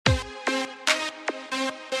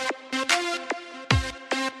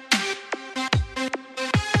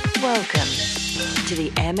to the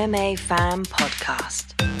MMA Fan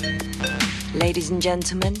Podcast. Ladies and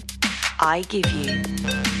gentlemen, I give you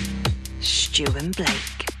Stu and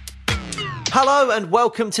Blake. Hello and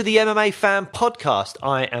welcome to the MMA Fan Podcast.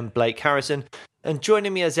 I am Blake Harrison, and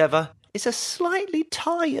joining me as ever is a slightly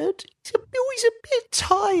tired, he's a bit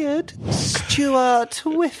tired, Stuart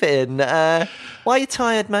Whiffen. Why are you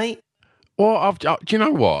tired, mate? Well, do you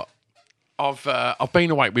know what? I've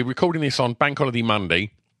been away. We're recording this on Bank Holiday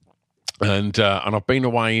Monday, and I've been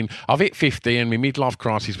away. I've hit 50, and my midlife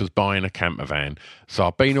crisis was buying a camper van. So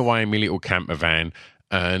I've been away in my little camper van,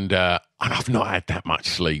 and I've not had that much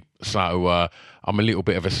sleep. So I'm a little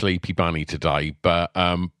bit of a sleepy bunny today. But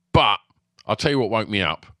I'll tell you what woke me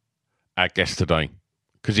up. Our guest today.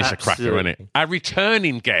 Because it's Absolutely. a cracker, isn't it? A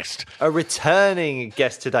returning guest. A returning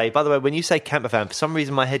guest today. By the way, when you say camper van, for some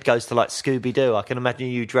reason my head goes to like Scooby-Doo. I can imagine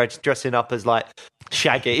you dressing up as like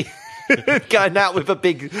Shaggy. Going out with a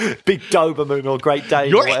big Doberman or Great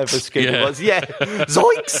Dane or whatever Scooby was. Yeah.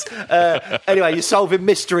 Zoinks! Anyway, you're solving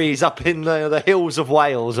mysteries up in the hills of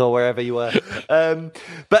Wales or wherever you were.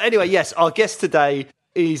 But anyway, yes, our guest today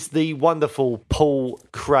is the wonderful Paul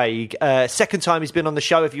Craig. Second time he's been on the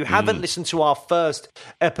show. If you haven't listened to our first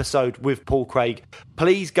episode with Paul Craig,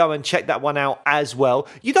 please go and check that one out as well.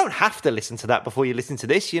 You don't have to listen to that before you listen to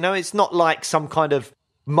this. You know, it's not like some kind of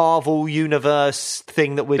Marvel Universe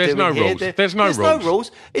thing that we're doing here. There's no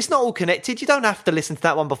rules. It's not all connected. You don't have to listen to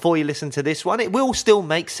that one before you listen to this one. It will still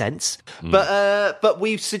make sense, but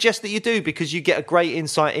we suggest that you do because you get a great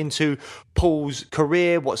insight into Paul's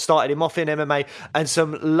career, what started him off in MMA, and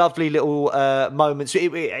some lovely little moments.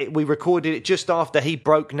 We recorded it just after he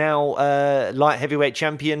broke now light heavyweight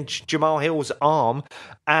champion Jamal Hill's arm,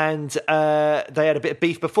 and they had a bit of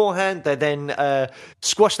beef beforehand. They then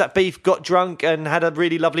squashed that beef, got drunk, and had a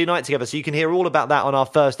really lovely night together. So you can hear all about that on our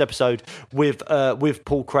first episode with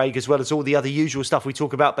Paul Craig, as well as all the other usual stuff we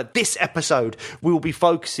talk about. But this episode, we will be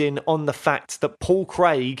focusing on the fact that Paul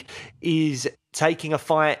Craig is taking a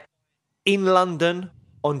fight in London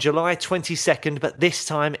on July 22nd, but this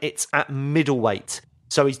time it's at middleweight.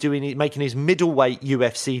 So he's making his middleweight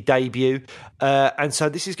UFC debut. And so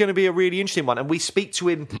this is going to be a really interesting one. And we speak to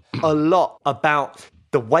him a lot about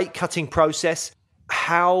the weight cutting process,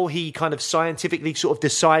 how he kind of scientifically sort of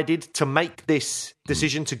decided to make this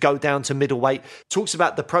decision to go down to middleweight. Talks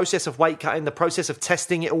about the process of weight cutting, the process of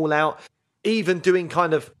testing it all out, even doing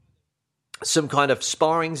kind of some kind of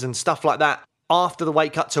sparrings and stuff like that after the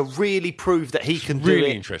weight cut to really prove that he can do it.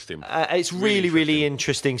 Really interesting. It's really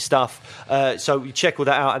interesting stuff. So you check all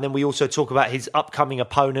that out. And then we also talk about his upcoming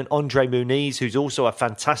opponent, Andre Muniz, who's also a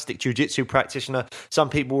fantastic jiu-jitsu practitioner. Some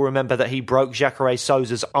people will remember that he broke Jacare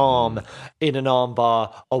Souza's arm in an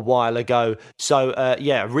armbar a while ago. So,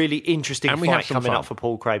 really interesting fight coming up for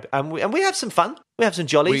Paul Craig. And we have some fun. We have some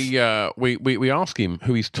jollies. We ask him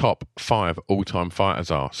who his top 5 all-time fighters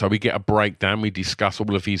are. So we get a breakdown. We discuss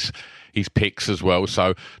all of his picks as well.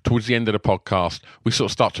 So towards the end of the podcast, we sort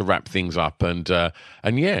of start to wrap things up. And so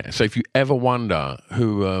if you ever wonder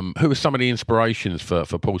who are some of the inspirations for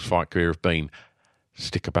Paul's fight career have been,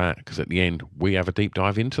 stick about, because at the end, we have a deep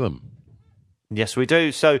dive into them. Yes, we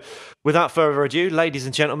do. So without further ado, ladies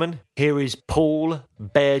and gentlemen, here is Paul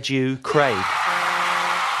Beardew Craig.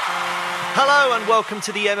 Hello and welcome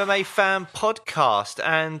to the MMA Fan Podcast,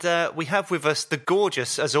 and we have with us the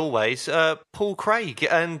gorgeous, as always, Paul Craig.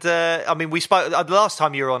 And we spoke the last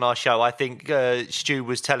time you were on our show. I think Stu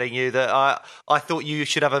was telling you that I thought you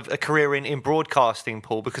should have a career in broadcasting,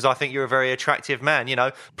 Paul, because I think you're a very attractive man. You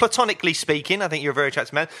know, platonically speaking, I think you're a very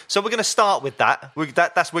attractive man. So we're going to start with that.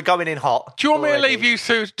 We're going in hot. Do you want me to leave you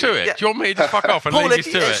to it? Yeah. Do you want me to just fuck off and Paul, leave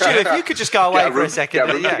you to it? Stu, if you could just go away for a second.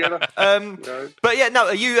 But yeah, no.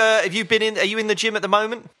 Are you in the gym at the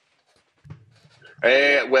moment?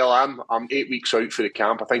 Well, I'm 8 weeks out for the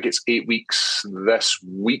camp. I think it's 8 weeks this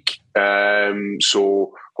week.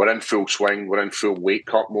 So we're in full swing. We're in full weight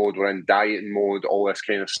cut mode. We're in dieting mode, all this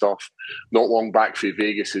kind of stuff. Not long back for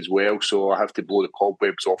Vegas as well, so I have to blow the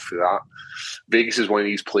cobwebs off for that. Vegas is one of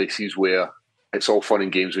these places where it's all fun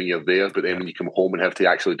and games when you're there, but then when you come home and have to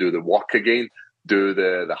actually do the work again, do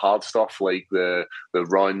the hard stuff like the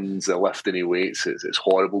runs, the lifting of weights, it's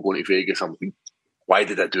horrible going to Vegas. I'm like, why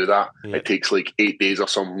did I do that? Yeah. It takes like 8 days or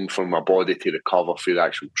something for my body to recover for the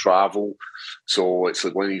actual travel. So it's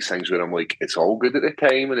like one of these things where I'm like, it's all good at the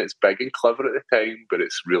time and it's big and clever at the time, but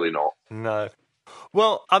it's really not. No.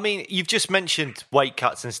 Well, I mean, you've just mentioned weight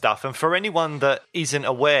cuts and stuff, and for anyone that isn't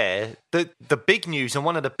aware, the big news and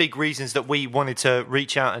one of the big reasons that we wanted to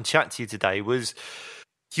reach out and chat to you today was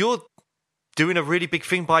you're doing a really big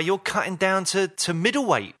thing by you're cutting down to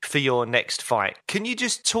middleweight for your next fight. Can you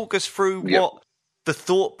just talk us through the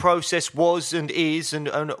thought process was and is, and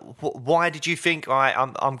why did you think, all right,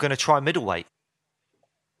 I'm going to try middleweight?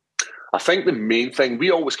 I think the main thing,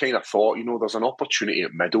 we always kind of thought, there's an opportunity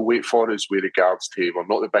at middleweight for us with regards to, we're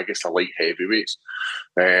not the biggest of light heavyweights.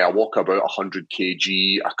 I walk about 100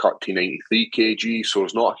 kg, I cut to 93 kg, so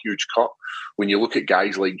it's not a huge cut. When you look at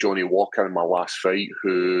guys like Johnny Walker in my last fight,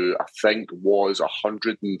 who I think was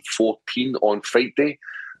 114 on fight day,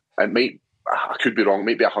 I could be wrong,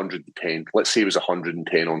 maybe 110. Let's say it was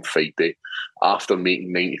 110 on fight day after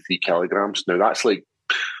making 93 kilograms. Now that's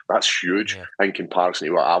huge in comparison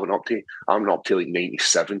to what I went up to. I went up to like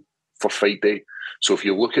 97 for fight day. So if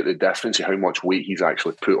you look at the difference of how much weight he's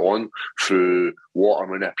actually put on through water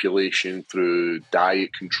manipulation, through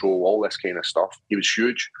diet control, all this kind of stuff, he was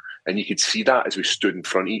huge. And you could see that as we stood in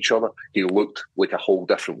front of each other. He looked like a whole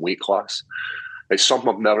different weight class. It's something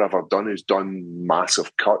I've never ever done, is done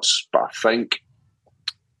massive cuts. But I think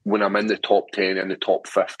when I'm in the top 10 and the top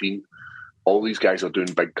 15, all these guys are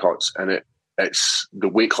doing big cuts. And it's the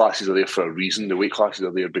weight classes are there for a reason. The weight classes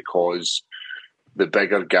are there because the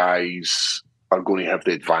bigger guys are going to have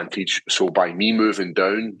the advantage. So by me moving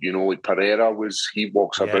down, like Pereira he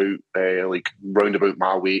walks about like round about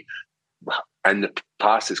my weight. In the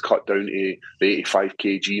past, has cut down to the 85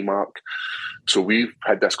 kg mark. So we've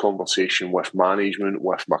had this conversation with management,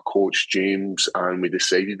 with my coach James, and we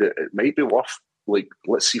decided that it might be worth,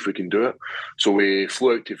 let's see if we can do it. So we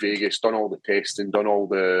flew out to Vegas, done all the testing, done all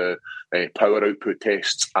the power output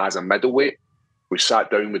tests as a middleweight. We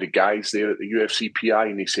sat down with the guys there at the UFC PI,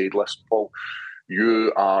 and they said, "Listen, Paul,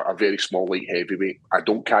 you are a very small light heavyweight. I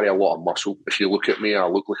don't carry a lot of muscle. If you look at me, I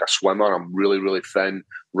look like a swimmer. I'm really, really thin.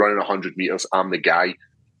 Running 100 meters, I'm the guy.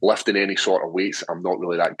 Lifting any sort of weights, I'm not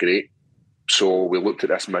really that great." So we looked at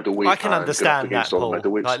this middleweight. I can understand that, Paul.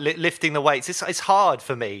 Like lifting the weights, it's hard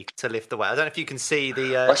for me to lift the weight. I don't know if you can see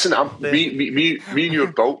the. Listen, me and you're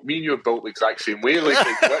built the exact same way.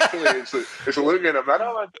 Like literally, it's looking in a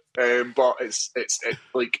mirror, man. But it's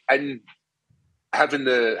like in having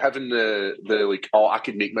the like, oh, I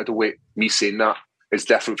could make middleweight. Me saying that is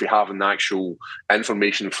different from having the actual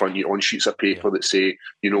information in front of you on sheets of paper that say,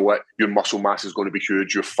 you know what, your muscle mass is going to be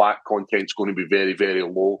huge, your fat content is going to be very, very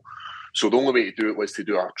low. So the only way to do it was to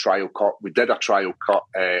do a trial cut. We did a trial cut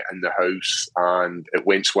in the house, and it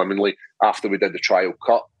went swimmingly. After we did the trial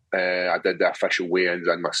cut, I did the official weigh-ins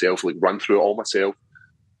and myself, run through it all myself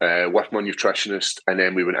with my nutritionist, and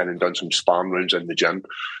then we went in and done some sparring rounds in the gym.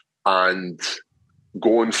 And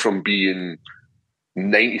going from being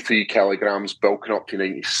 93 kilograms, bulking up to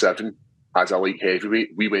 97 as a light heavyweight,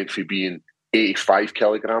 we went from being 85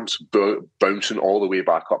 kilograms, bouncing all the way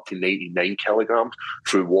back up to 99 kilograms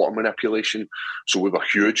through water manipulation. So we were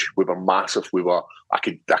huge, we were massive, I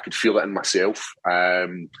could feel it in myself.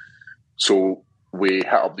 So we hit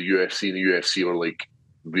up the UFC, and the UFC were like,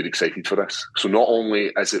 we're excited for this. So not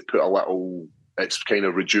only has it it's kind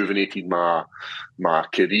of rejuvenated my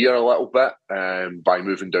career a little bit by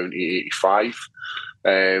moving down to 85.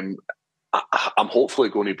 I'm hopefully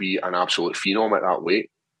going to be an absolute phenom at that weight.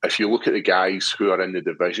 If you look at the guys who are in the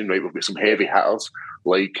division, right, we've got some heavy hitters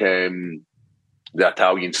like the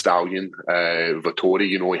Italian stallion, Vettori,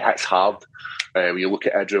 he hits hard. When you look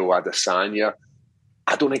at Israel Adesanya,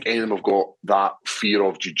 I don't think any of them have got that fear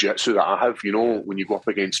of jiu-jitsu that I have. When you go up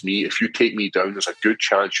against me, if you take me down, there's a good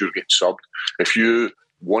chance you're getting subbed. If you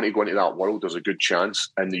want to go into that world, there's a good chance.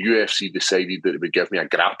 And the UFC decided that it would give me a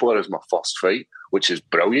grappler as my first fight, which is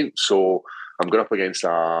brilliant. So I'm going up against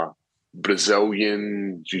a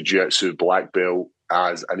Brazilian jiu-jitsu black belt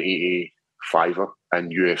as an 85er in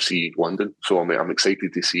UFC London. So I'm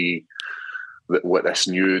excited to see what this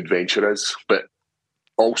new adventure is. But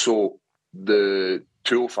also, the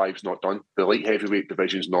 205's not done. The light heavyweight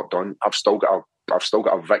division's not done. I've still got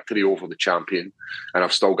a victory over the champion, and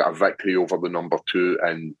I've still got a victory over the number 2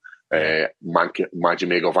 in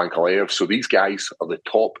Magomedov Ankalaev. So these guys are the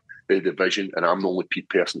top of the division, and I'm the only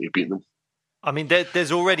person who beat them. I mean,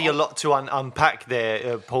 there's already a lot to unpack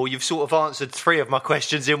there, Paul. You've sort of answered 3 of my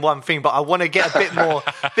questions in one thing, but I want to get a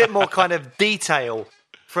bit more kind of detail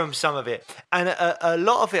from some of it. And a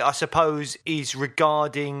lot of it, I suppose, is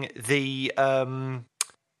regarding the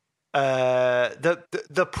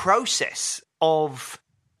process of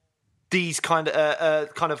these kind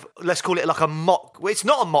of let's call it like a mock. Well, it's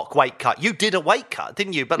not a mock weight cut. You did a weight cut,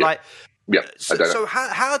 didn't you? But yeah, so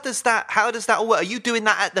how does that all work? Are you doing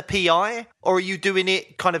that at the PI, or are you doing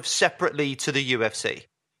it kind of separately to the UFC?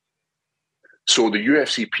 So the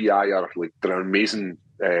UFC PI they're an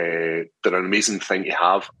amazing thing to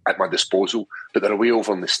have at my disposal, but they're way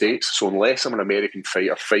over in the States. So unless I'm an American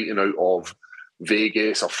fighter fighting out of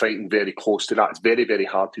Vegas or fighting very close to that, it's very, very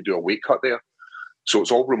hard to do a weight cut there. So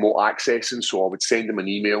it's all remote accessing. So I would send them an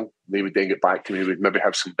email. They would then get back to me. We'd maybe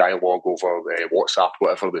have some dialogue over WhatsApp,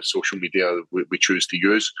 whatever the social media we choose to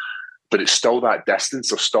use. But it's still that distance.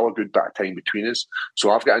 There's still a good bit of time between us.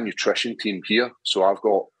 So I've got a nutrition team here. So I've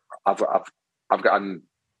got a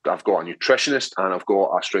nutritionist and I've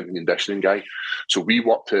got a strength and conditioning guy. So we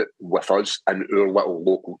worked it with us in our little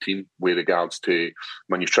local team with regards to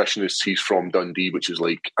my nutritionist. He's from Dundee, which is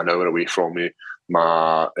like an hour away from me.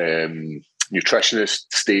 My nutritionist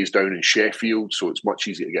stays down in Sheffield, so it's much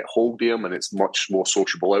easier to get hold of him and it's much more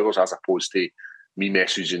sociable hours as opposed to me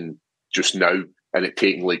messaging just now and it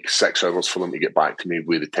taking like 6 hours for them to get back to me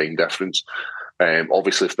with the time difference.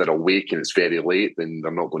 Obviously, if they're awake and it's very late, then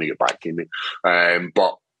they're not going to get back to me.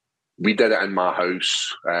 But we did it in my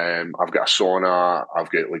house. I've got a sauna. I've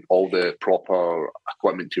got like all the proper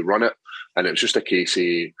equipment to run it. And it was just a case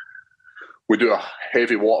of, we do a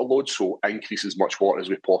heavy water load, so increase as much water as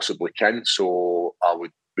we possibly can. So I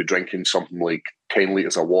would be drinking something like 10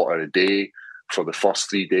 litres of water a day for the first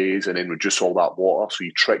 3 days and then reduce all that water. So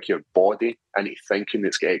you trick your body into thinking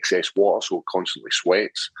it's got excess water, so it constantly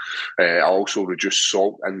sweats. I also reduce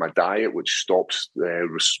salt in my diet, which stops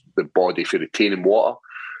the body from retaining water.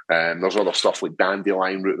 There's other stuff like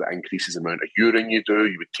dandelion root that increases the amount of urine you do.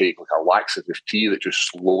 You would take like a laxative tea that just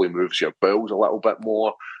slowly moves your bowels a little bit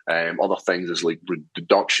more. Other things is like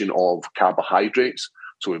reduction of carbohydrates.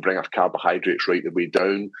 So we bring our carbohydrates right the way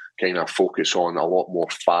down, kind of focus on a lot more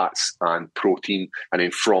fats and protein. And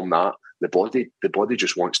then from that, the body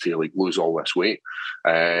just wants to like lose all this weight.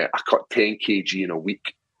 I cut 10 kg in a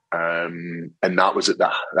week. And that was at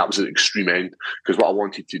the extreme end, because what I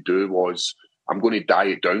wanted to do was, I'm going to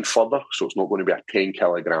diet down further, so it's not going to be a 10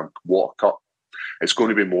 kilogram water cut. It's going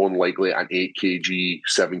to be more than likely an 8 kg,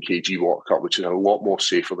 7 kg water cut, which is a lot more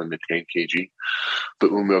safer than the 10 kg.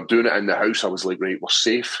 But when we were doing it in the house, I was like, right, we're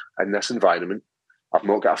safe in this environment. I've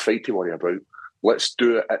not got a fight to worry about. Let's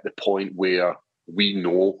do it at the point where we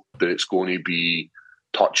know that it's going to be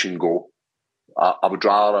touch and go. I would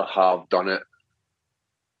rather have done it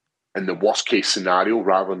in the worst case scenario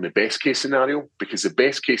rather than the best case scenario, because the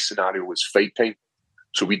best case scenario was fight time.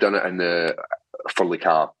 So we done it for like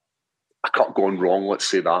a cut gone wrong, let's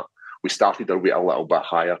say that. We started our weight a little bit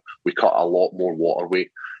higher. We cut a lot more water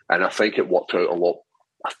weight. And I think it worked out a lot.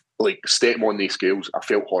 Like stepping on these scales, I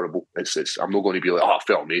felt horrible. I'm not going to be like, I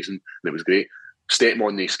felt amazing and it was great. Stepping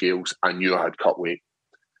on these scales, I knew I had cut weight.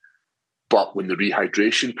 But when the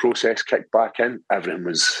rehydration process kicked back in,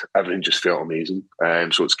 everything just felt amazing.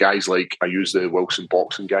 So it's guys like, I use the Wilson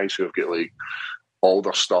Boxing guys who have got like, all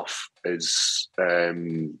their stuff is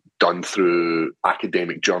done through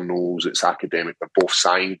academic journals. It's academic. They're both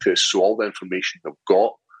scientists. So all the information they've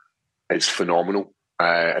got is phenomenal.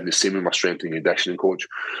 And the same with my strength and conditioning coach,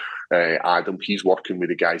 Adam. He's working with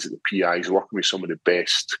the guys at the PI. He's working with some of the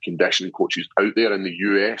best conditioning coaches out there in the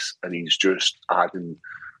US. And he's just adding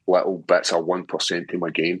little bits of 1% to my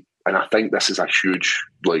game. And I think this is a huge,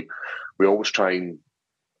 like, we always try and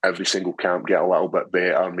every single camp get a little bit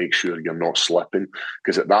better, make sure you're not slipping.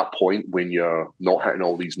 Because at that point, when you're not hitting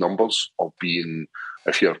all these numbers of being,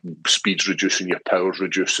 if your speed's reducing, your power's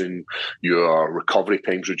reducing, your recovery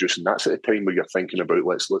time's reducing, that's at the time where you're thinking about,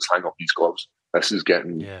 let's hang up these gloves. This is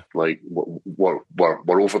getting like, we're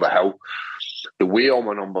over the hill. The way all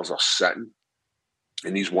my numbers are sitting,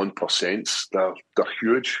 and these 1%, they're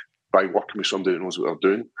huge by working with somebody who knows what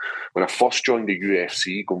they're doing. When I first joined the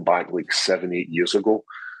UFC, going back like 7-8 years ago,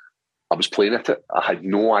 I was playing at it. I had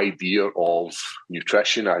no idea of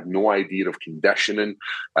nutrition. I had no idea of conditioning.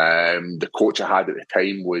 The coach I had at the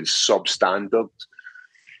time was substandard.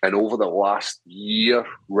 And over the last year,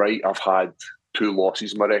 right, I've had 2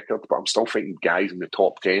 losses in my record, but I'm still fighting guys in the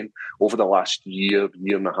top 10. Over the last year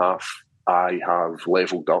and a half, I have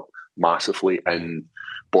leveled up massively in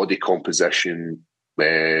body composition,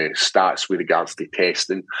 stats with regards to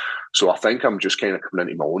testing. So I think I'm just kind of coming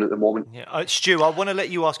into my own at the moment. Yeah, Stu, I want to let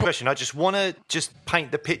you ask a question. I just want to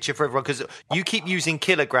paint the picture for everyone, because you keep using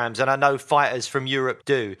kilograms, and I know fighters from Europe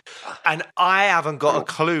do, and I haven't got a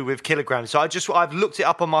clue with kilograms. So I've looked it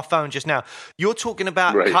up on my phone just now. You're talking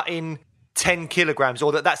about cutting 10 kilograms,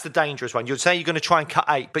 or that's the dangerous one. You're saying you're going to try and cut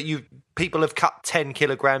 8, but people have cut 10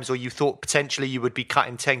 kilograms, or you thought potentially you would be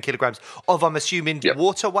cutting 10 kilograms of, I'm assuming,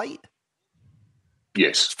 water weight?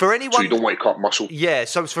 Yes. For anyone, so you don't want to cut muscle. Yeah.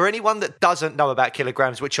 So for anyone that doesn't know about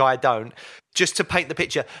kilograms, which I don't, just to paint the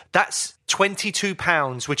picture, that's 22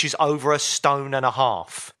 pounds, which is over 1.5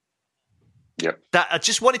 stones. Yep. That I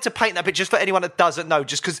just wanted to paint that picture just for anyone that doesn't know,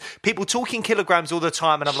 just because people talking kilograms all the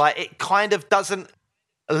time, and I'm like, it kind of doesn't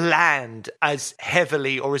land as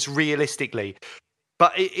heavily or as realistically.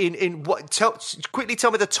 But in what? Quickly tell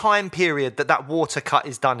me the time period that water cut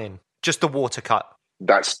is done in. Just the water cut.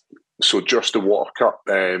 That's so just the water cut.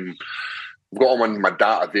 I've got all my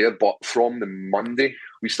data there, but from the Monday,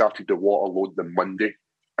 we started the water load the Monday,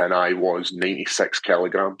 and I was 96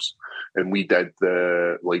 kilograms. And we did by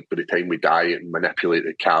the time we diet and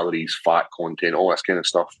manipulated calories, fat content, all this kind of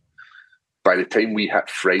stuff. By the time we hit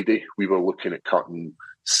Friday, we were looking at cutting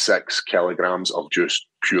 6 kilograms of just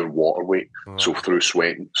pure water weight. So through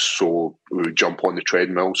sweating. So we would jump on the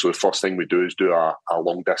treadmill. So the first thing we do is do a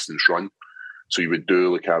long distance run. So you would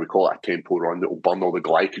do we call it a tempo run that will burn all the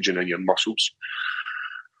glycogen in your muscles.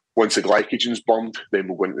 Once the glycogen's burned, then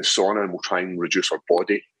we'll go into the sauna and we'll try and reduce our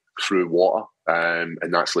body through water.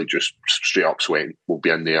 And that's like just straight up sweating. We'll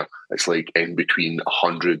be in there. It's like in between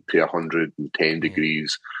 100 to 110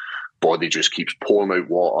 degrees. Body just keeps pouring out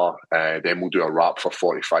water. Then we'll do a wrap for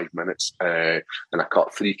 45 minutes. And I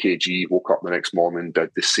cut 3 kg, woke up the next morning, did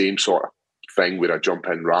the same sort of thing where I jump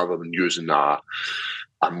in rather than using a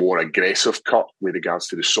more aggressive cut with regards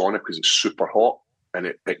to the sauna because it's super hot and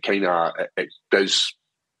it does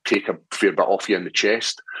take a fair bit off you in the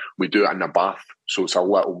chest. We do it in a bath, so it's a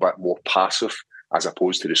little bit more passive as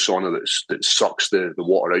opposed to the sauna that sucks the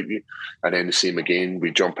water out of you. And then the same again,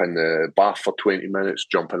 we jump in the bath for 20 minutes,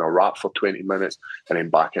 jump in a wrap for 20 minutes, and then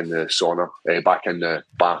back in the sauna, back in the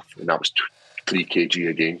bath, and that was 3 kg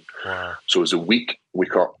again. Wow. So it was a week we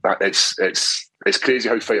cut that. It's crazy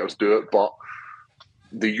how fighters do it, but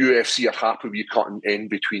the UFC are happy with you cutting in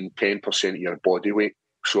between 10% of your body weight.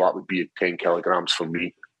 So that would be 10 kilograms for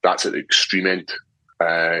me. That's at the extreme end.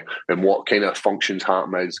 And what kind of functions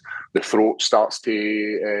happen is the throat starts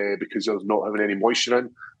to, because there's not having any moisture in,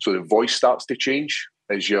 so the voice starts to change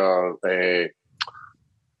as your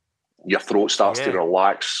throat starts to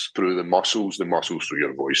relax through the muscles through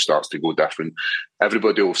your voice starts to go different.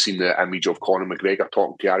 Everybody will have seen the image of Conor McGregor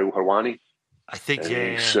talking to Ariel Helwani. I think,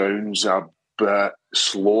 He sounds a bit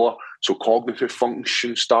slower. So cognitive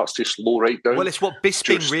function starts to slow right down. Well, it's what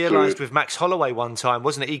Bisping realised with Max Holloway one time,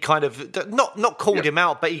 wasn't it? He kind of, not called him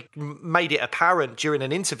out, but he made it apparent during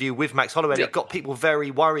an interview with Max Holloway. And it got people very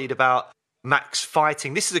worried about Max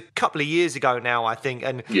fighting. This is a couple of years ago now, I think.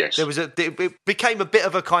 And there was it became a bit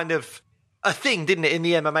of a kind of a thing, didn't it, in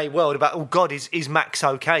the MMA world about, oh God, is Max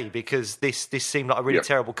okay? Because this seemed like a really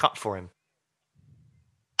terrible cut for him.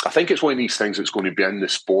 I think it's one of these things that's going to be in the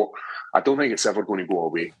sport. I don't think it's ever going to go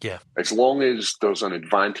away. Yeah. As long as there's an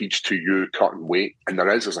advantage to you cutting weight, and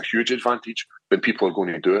there's a huge advantage, then people are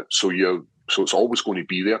going to do it. So it's always going to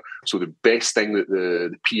be there. So the best thing that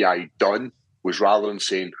the PI done was, rather than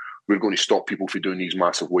saying we're going to stop people from doing these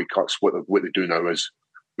massive weight cuts, what they do now is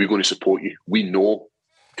we're going to support you. We know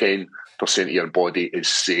 10% of your body is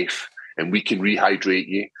safe, and we can rehydrate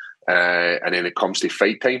you. And then it comes to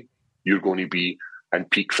fight time, you're going to be in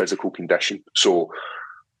peak physical condition. So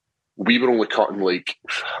we were only cutting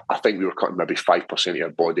I think we were cutting maybe 5% of your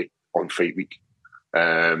body on fight week.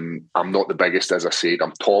 I'm not the biggest, as I said.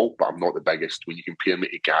 I'm tall, but I'm not the biggest. When you compare me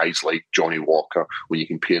to guys like Johnny Walker, when you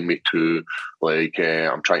compare me to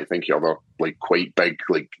I'm trying to think of other quite big,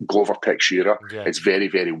 like Glover Teixeira, it's very,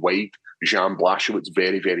 very wide. Jan Blachowicz,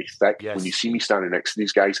 very, very thick. Yes. When you see me standing next to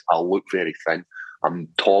these guys, I look very thin. I'm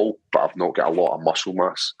tall, but I've not got a lot of muscle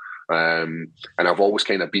mass. And I've always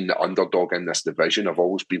kind of been the underdog in this division. I've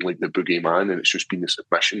always been like the boogeyman, and it's just been the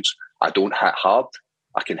submissions. I don't hit hard.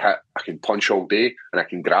 I can punch all day, and I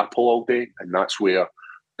can grapple all day, and that's where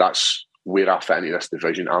I fit into this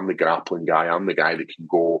division. I'm the grappling guy. I'm the guy that can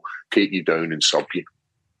go take you down and sub you.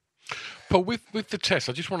 But with the test,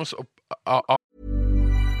 I just want to sort of...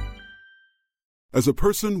 As a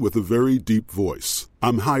person with a very deep voice,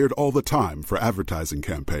 I'm hired all the time for advertising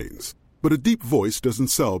campaigns. But a deep voice doesn't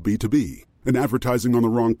sell B2B, and advertising on the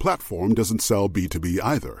wrong platform doesn't sell B2B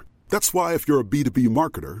either. That's why if you're a B2B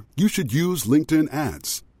marketer, you should use LinkedIn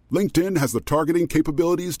ads. LinkedIn has the targeting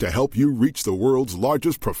capabilities to help you reach the world's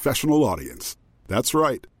largest professional audience. That's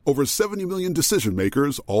right, over 70 million decision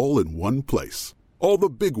makers all in one place. All the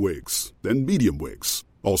big wigs, then medium wigs,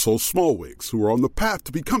 also small wigs who are on the path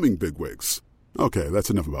to becoming big wigs. Okay,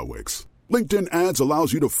 that's enough about wigs. LinkedIn ads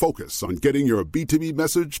allows you to focus on getting your B2B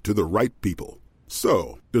message to the right people.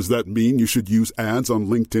 So, does that mean you should use ads on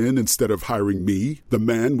LinkedIn instead of hiring me, the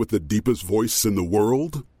man with the deepest voice in the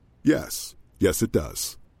world? Yes. Yes, it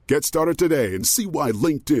does. Get started today and see why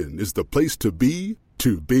LinkedIn is the place to be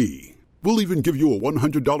to be. We'll even give you a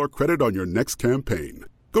 $100 credit on your next campaign.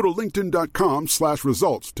 Go to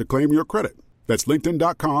linkedin.com/results to claim your credit. That's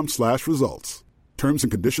linkedin.com/results. Terms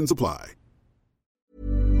and conditions apply.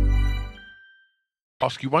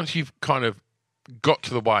 Ask you, once you've kind of got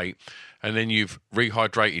to the weight and then you've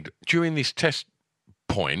rehydrated during this test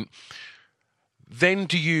point, then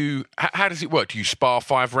how does it work? Do you spar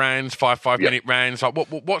 5 rounds, 5-minute rounds? Like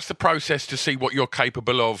what's the process to see what you're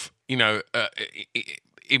capable of, in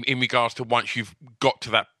regards to once you've got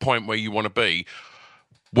to that point where you want to be?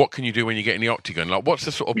 What can you do when you get in the octagon? Like, what's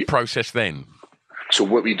the sort of process then? So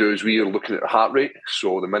what we do is we are looking at the heart rate.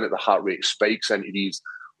 So the minute the heart rate spikes into these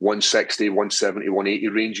 160, 170, 180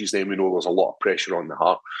 ranges, then we know there's a lot of pressure on the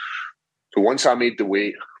heart. So once I made the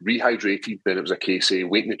weight, rehydrated, then it was a case of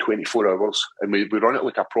waiting at 24 hours. And we run it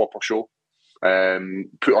like a proper show.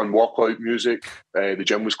 Put on walkout music. The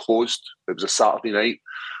gym was closed. It was a Saturday night.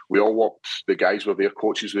 We all walked, the guys were there,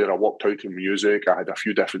 coaches were there. I walked out to music. I had a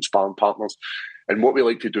few different sparring partners. And what we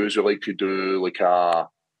like to do is we like to do like a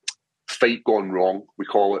fight gone wrong, we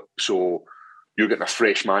call it. So you're getting a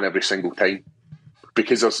fresh man every single time.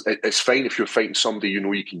 Because it's fine if you're fighting somebody you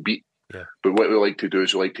know you can beat. Yeah. But what we like to do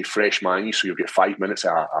is we like to fresh man you, so you'll get 5 minutes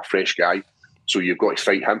of a fresh guy. So you've got to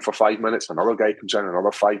fight him for 5 minutes, another guy comes in,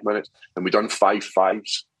 another 5 minutes, and we've done 5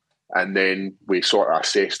 fives, and then we sort of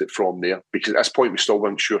assessed it from there. Because at this point we still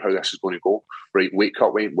weren't sure how this is going to go. Right, weight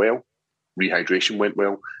cut went well, rehydration went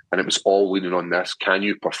well, and it was all leaning on this. Can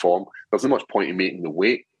you perform? There's not much point in making the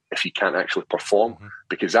weight if you can't actually perform,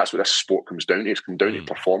 because that's what this sport comes down to. It's come down to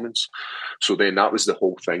performance. So then that was the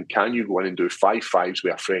whole thing. Can you go in and do 5 fives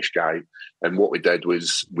with a fresh guy? And what we did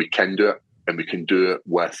was we can do it, and we can do it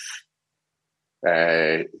with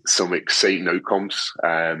some exciting outcomes.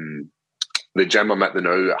 The gym I'm at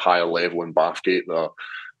now at higher level in Bathgate,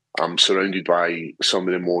 I'm surrounded by some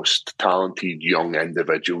of the most talented young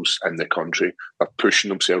individuals in the country. They're pushing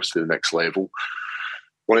themselves to the next level.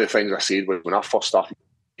 One of the things I said when I first started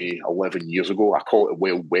 11 years ago, I call it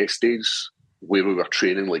Wild West days, where we were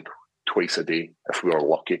training like twice a day if we were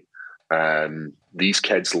lucky. These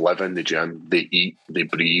kids live in the gym, they eat, they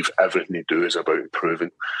breathe, everything they do is about improving.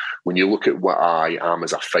 When you look at what I am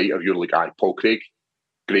as a fighter, you're like, Paul Craig,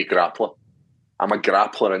 great grappler. I'm a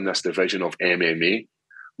grappler in this division of MMA.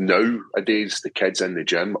 Nowadays, the kids in the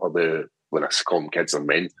gym, when I call them kids, they're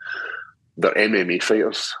men, they're MMA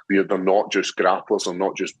fighters. They're not just grapplers, they're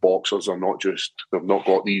not just boxers, they've not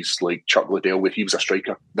got these like Chuck Liddell where he was a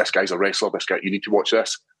striker. This guy's a wrestler, this guy, you need to watch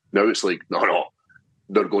this. Now it's like, no,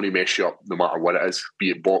 they're going to mess you up no matter what it is, be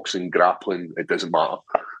it boxing, grappling, it doesn't matter.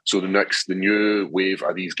 So the new wave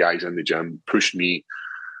of these guys in the gym pushed me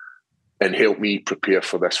and helped me prepare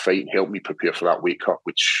for this fight and helped me prepare for that weight cut,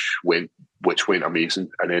 which went amazing.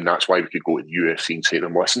 And then that's why we could go to the UFC and say to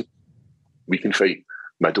them, listen, we can fight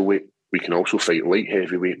middleweight. We can also fight light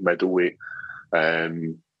heavyweight, middleweight,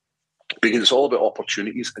 because it's all about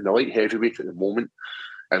opportunities. In the light heavyweight at the moment,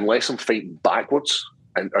 unless I'm fighting backwards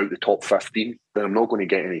and out the top 15, then I'm not going to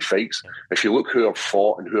get any fights. If you look who I've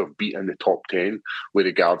fought and who I've beat in the top 10, with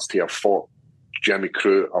regards to I've fought Jimmy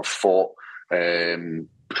Crute, I've fought the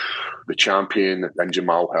champion in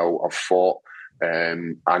Jamal Hill, I've fought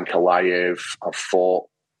Ankalaev, I've fought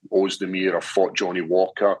Ozdemir, I've fought Johnny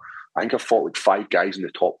Walker. I think I've fought like 5 guys in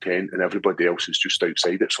the top 10 and everybody else is just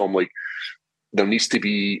outside it. So I'm like, there needs to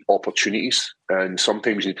be opportunities, and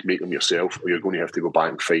sometimes you need to make them yourself, or you're going to have to go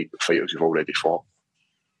back and fight fighters you've already fought.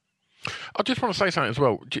 I just want to say something as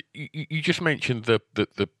well. You just mentioned the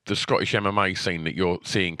Scottish MMA scene that you're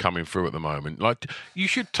seeing coming through at the moment. Like, you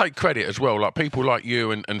should take credit as well. Like, people like you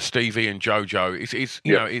and Stevie and Jojo,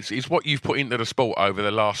 it's what you've put into the sport over the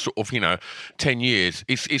last sort of 10 years.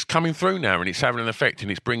 It's coming through now, and it's having an effect, and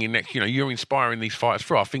it's bringing next. You're inspiring these fighters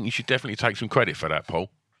through. I think you should definitely take some credit for that, Paul.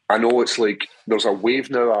 I know it's like there's a wave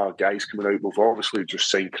now of guys coming out. We've obviously just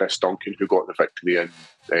signed Chris Duncan, who got the victory in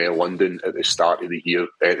London at the start of the year,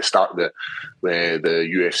 at the start of the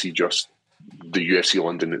UFC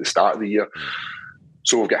London at the start of the year.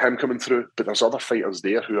 So we've got him coming through, but there's other fighters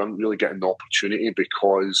there who aren't really getting the opportunity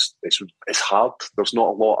because it's hard. There's not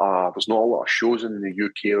a lot of shows in the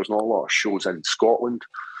UK. There's not a lot of shows in Scotland,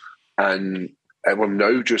 and we're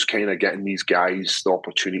now just kind of getting these guys the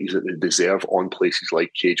opportunities that they deserve on places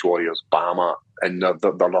like Cage Warriors, BAMA, and they're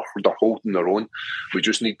holding their own. We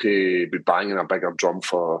just need to be banging a bigger drum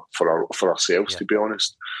for ourselves, to be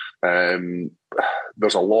honest.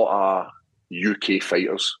 There's a lot of UK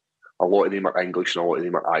fighters. A lot of them are English and a lot of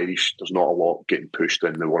them are Irish. There's not a lot getting pushed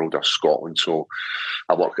in the world of Scotland. So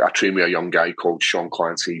I train with a young guy called Sean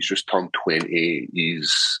Clancy. He's just turned 20.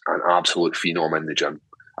 He's an absolute phenom in the gym.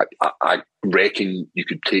 I reckon you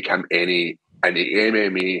could take him into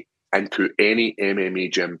any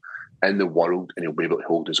MMA gym in the world and he'll be able to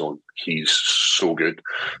hold his own. He's so good.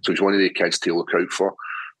 So he's one of the kids to look out for.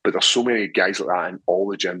 But there's so many guys like that in all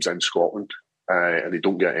the gyms in Scotland, and they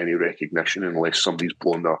don't get any recognition unless somebody's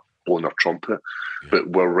blown blowing their trumpet. But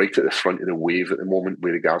we're right at the front of the wave at the moment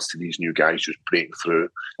with regards to these new guys just breaking through.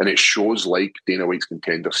 And it shows like Dana White's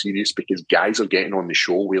Contender Series, because guys are getting on the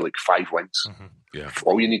show with like 5 wins. Mm-hmm. Yeah.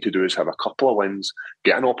 All you need to do is have a couple of wins,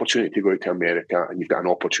 get an opportunity to go out to America, and you've got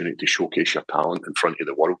an opportunity to showcase your talent in front of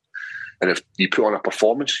the world. And if you put on a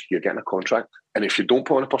performance, you're getting a contract. And if you don't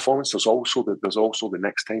put on a performance, there's also the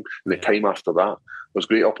next time and the time after that. There's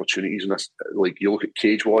great opportunities in this. Like you look at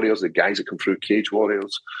Cage Warriors, the guys that come through Cage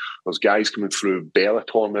Warriors. There's guys coming through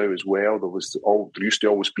Bellator now as well. There used to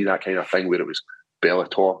always be that kind of thing where it was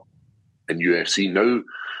Bellator and UFC. Now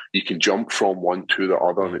you can jump from one to the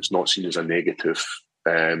other, and it's not seen as a negative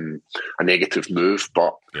move.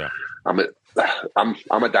 But I'm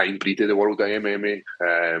a dying breed of the world of MMA.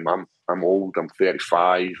 I'm old. I'm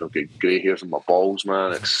 35. I've got grey hairs on my balls,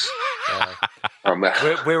 man.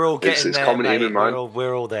 We're all getting it's there, coming mate. in, man.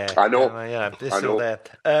 We're all there. I know. It's I know. all there.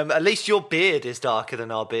 At least your beard is darker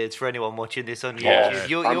than our beards for anyone watching this on YouTube.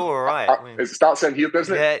 You're all right. It starts in here,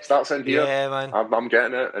 doesn't it? Yeah, It starts in here. Yeah, man. I'm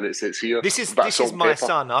getting it, and it's here. This is my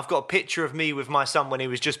son. I've got a picture of me with my son when he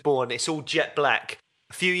was just born. It's all jet black.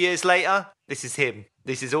 A few years later, this is him.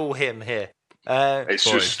 This is all him here. It's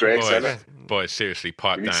just stress, isn't it? Boys, seriously,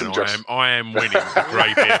 pipe down. I am winning the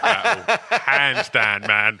grey beard battle. Hands down,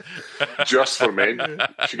 man. Just for men.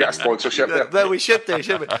 Should get a sponsorship there. Well, we should do,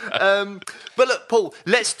 shouldn't we? But look, Paul,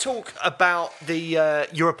 let's talk about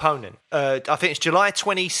your opponent. I think it's July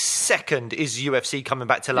 22nd is UFC coming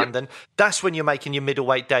back to London. Yep. That's when you're making your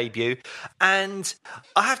middleweight debut. And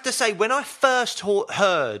I have to say, when I first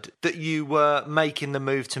heard that you were making the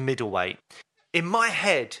move to middleweight, in my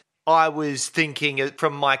head, I was thinking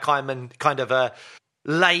from my kind of a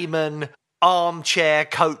layman armchair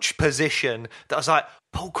coach position that I was like,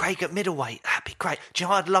 Paul Craig at middleweight, that'd be great. Do you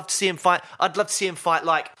know, I'd love to see him fight. I'd love to see him fight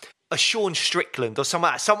like a Sean Strickland or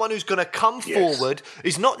someone who's going to come forward,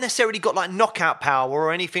 who's not necessarily got like knockout power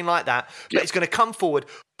or anything like that, but he's going to come forward.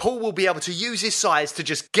 Paul will be able to use his size to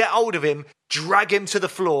just get hold of him, drag him to the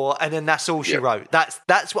floor, and then that's all she wrote.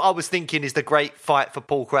 That's what I was thinking is the great fight for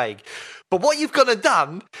Paul Craig. But what you've gone and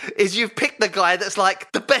done is you've picked the guy that's like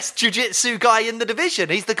the best jiu-jitsu guy in the division.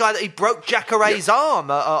 He's the guy that he broke Jacare's arm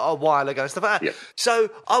a while ago and stuff like that. Yeah. So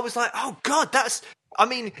I was like, oh God,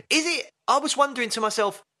 I was wondering to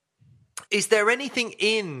myself, is there anything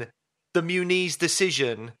in the Muniz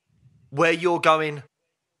decision where you're going,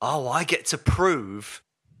 oh, I get to prove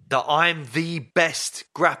that I'm the best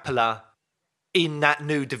grappler in that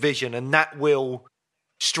new division, and that will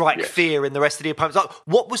strike fear in the rest of the opponents? Like,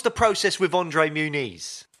 what was the process with Andre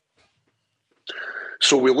Muniz?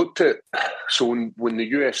 So we looked at, when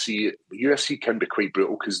the UFC can be quite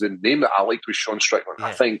brutal, because the name that I liked was Sean Strickland.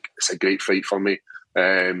 I think it's a great fight for me.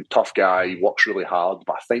 Tough guy, works really hard,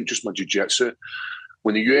 but I think just my jiu-jitsu.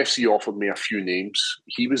 When the UFC offered me a few names,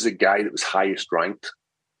 he was the guy that was highest ranked.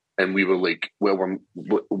 And we were like, well,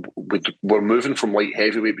 we're moving from light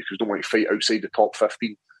heavyweight because we don't want to fight outside the top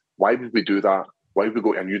 15. Why would we do that? Why would we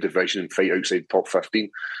go to a new division and fight outside the top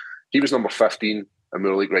 15? He was number 15, and we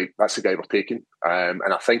were like, right, that's the guy we're taking. And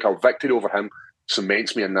I think our victory over him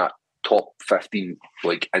cements me in that top 15,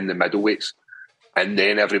 like in the middleweights. And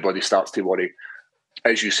then everybody starts to worry.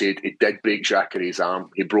 As you said, he did break Jacare's arm.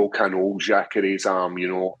 He broke an old Jacare's arm. You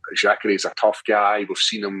know, Jacare's a tough guy. We've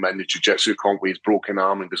seen him in the jiu-jitsu comp with his broken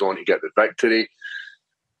arm and goes on to get the victory.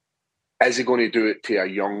 Is he going to do it to a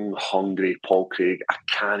young, hungry Paul Craig? I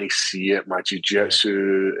can't see it. My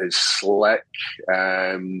jiu-jitsu is slick.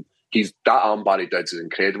 That armbar he did is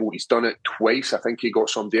incredible. He's done it twice. I think he got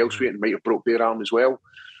somebody else with it and might have broke their arm as well.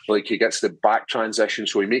 Like, he gets the back transition,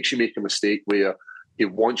 so he makes you make a mistake where he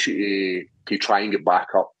wants you to try and get back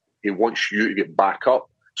up. He wants you to get back up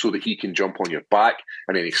so that he can jump on your back,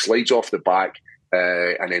 and then he slides off the back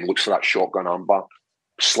and then looks for that shotgun armbar.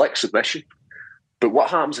 Slick submission. But what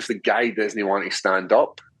happens if the guy doesn't want to stand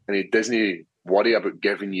up and he doesn't worry about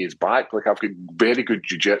giving you his back? Like, I've got very good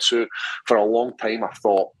jiu-jitsu. For a long time, I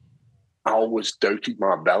thought I always doubted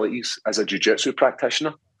my abilities as a jiu-jitsu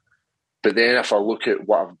practitioner. But then if I look at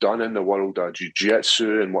what I've done in the world of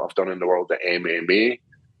jiu-jitsu and what I've done in the world of MMA,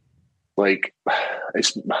 like,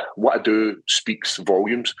 it's what I do speaks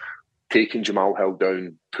volumes. Taking Jamal Hill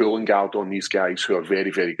down, pulling guard on these guys who are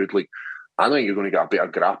very, very good. Like, I think you're going to get a better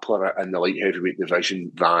grappler in the light heavyweight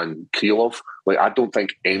division than Krylov. Like, I don't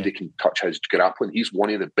think anybody can touch his grappling. He's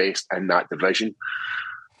one of the best in that division.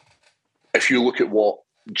 If you look at what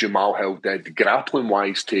Jamal Hill did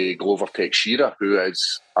grappling-wise to Glover Teixeira, who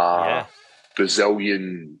is a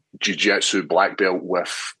Brazilian jiu-jitsu black belt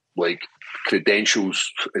with like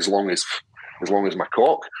credentials as long as my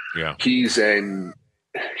cock. Yeah, he's the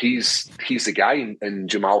guy, and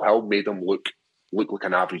Jamal Hill made him look look like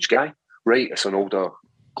an average guy. Right, it's an older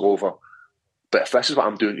Glover. But if this is what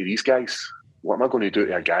I'm doing to these guys, what am I going to do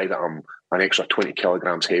to a guy that I'm an extra 20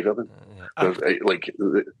 kilograms heavier than?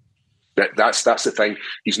 That's the thing.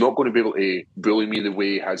 He's not going to be able to bully me the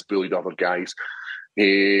way he has bullied other guys.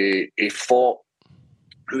 He fought.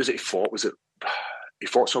 Who was it? He fought. He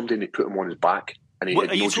fought somebody and he put him on his back. And he had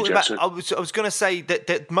no jiu-jitsu. I was going to say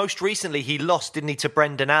that most recently he lost, didn't he, to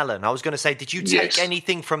Brendan Allen? I was going to say, did you take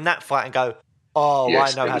anything from that fight and go,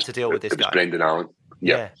 I know how to deal with this guy? It was Brendan Allen.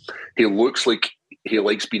 Yeah. He looks like he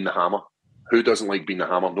likes being the hammer. Who doesn't like being the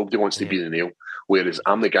hammer? Nobody wants to be the nail. Whereas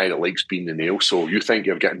I'm the guy that likes being the nail. So you think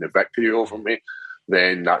you're getting the victory over me,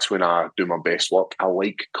 then that's when I do my best work. I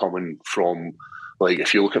like coming from, like,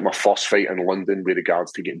 if you look at my first fight in London with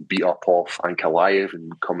regards to getting beat up off Ankalaev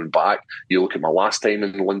and coming back, you look at my last time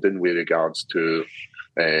in London with regards to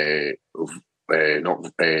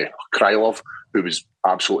Krylov, who was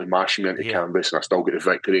absolutely mashing me into canvas, and I still get the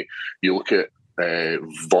victory. You look at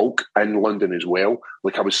Volk in London as well.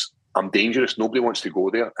 Like, I'm dangerous. Nobody wants to go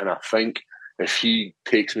there. And I think if he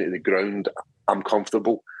takes me to the ground, I'm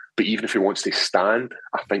comfortable. But even if he wants to stand,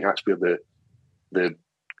 I think that's where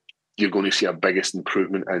you're going to see a biggest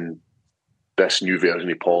improvement in this new version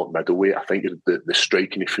of Paul at middleweight. I think the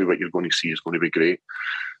striking through what you're going to see is going to be great.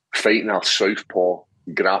 Fighting a southpaw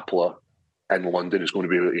grappler in London is going to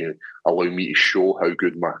be able to allow me to show how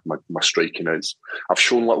good my striking is. I've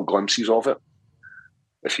shown little glimpses of it.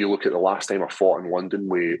 If you look at the last time I fought in London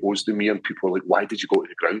with Ozdemir, and people are like, why did you go to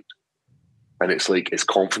the ground? And it's like, it's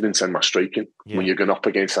confidence in my striking. Yeah. When you're going up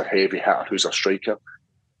against a heavy hitter who's a striker,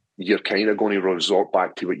 you're kind of going to resort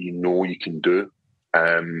back to what you know you can do.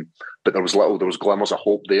 But there was glimmers of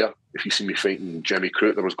hope there. If you see me fighting Jimmy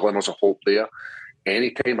Crute, there was glimmers of hope there.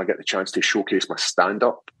 Anytime I get the chance to showcase my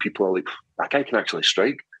stand-up, people are like, that guy can actually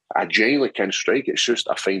strike. I genuinely can strike. It's just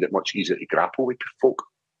I find it much easier to grapple with folk.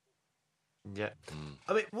 Yeah.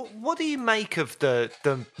 I mean, what do you make of the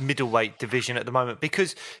middleweight division at the moment?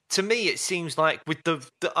 Because to me, it seems like with the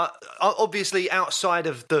obviously outside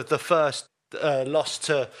of the first loss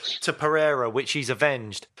to Pereira, which he's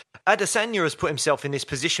avenged, Adesanya has put himself in this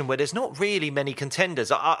position where there's not really many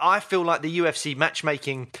contenders. I feel like the UFC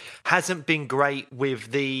matchmaking hasn't been great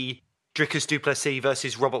with the Dricus du Plessis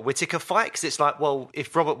versus Robert Whittaker fight, because it's like, well,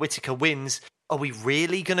 if Robert Whittaker wins, are we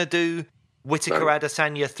really going to do Whittaker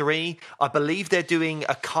Adesanya 3? I believe they're doing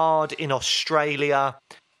a card in Australia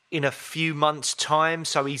in a few months' time,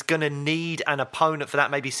 so he's going to need an opponent for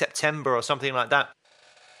that, maybe September or something like that.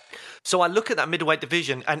 So I look at that middleweight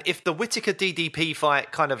division, and if the Whittaker DDP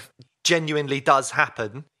fight kind of genuinely does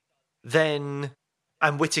happen, then,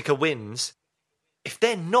 and Whittaker wins, if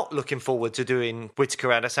they're not looking forward to doing Whittaker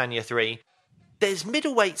Adesanya 3, there's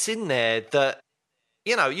middleweights in there that,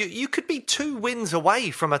 you know, you could be 2 wins away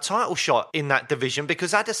from a title shot in that division,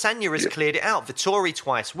 because Adesanya has cleared it out. Vettori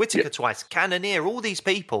twice, Whittaker twice, Cannonier, all these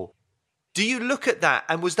people. Do you look at that,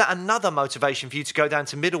 and was that another motivation for you to go down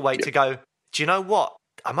to middleweight to go, do you know what?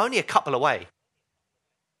 I'm only a couple away.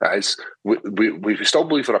 That is, we still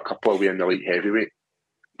believe we're a couple away in the light heavyweight,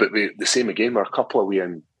 but the same again, we're a couple away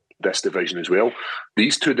in this division as well.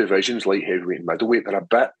 These 2 divisions, light heavyweight and middleweight, they're a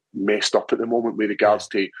bit messed up at the moment with regards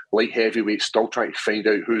to light heavyweight still trying to find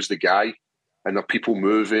out who's the guy, and there are people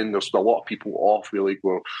moving. There's a lot of people off. We've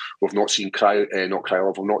not seen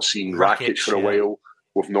Krylov, we've not seen Rakic for a while.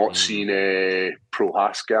 We've not seen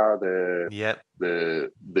Prohaska,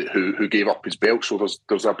 who gave up his belt. So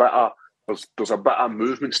there's a bit of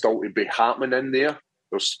movement still to be happening in there.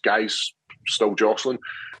 There's guys still jostling,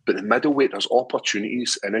 but the middleweight, there's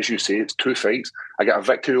opportunities, and as you say, it's 2 fights. I get a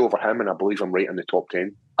victory over him, and I believe I'm right in the top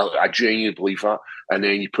 10. I genuinely believe that. And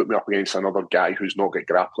then you put me up against another guy who's not got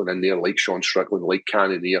grappling in there, like Sean Strickland, like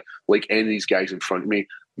Cannonier, like any of these guys in front of me,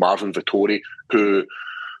 Marvin Vettori, who,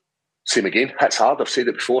 same again, hits hard. I've said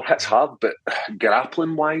it before, hits hard, but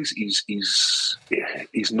grappling-wise, he's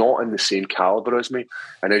not in the same calibre as me.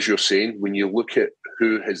 And as you're saying, when you look at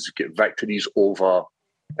who has got victories over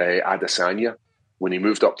Adesanya, when he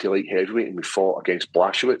moved up to light heavyweight and we fought against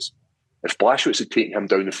Blachowicz, if Blachowicz had taken him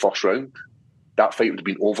down the first round, that fight would have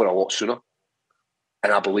been over a lot sooner.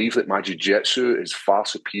 And I believe that my jiu-jitsu is far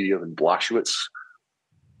superior than Blachowicz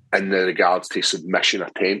in the regards to submission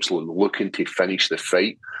attempts, looking to finish the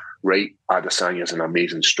fight. Right, Adesanya is an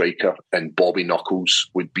amazing striker, and Bobby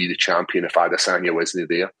Knuckles would be the champion if Adesanya wasn't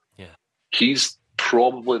there. Yeah, he's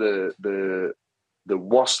probably the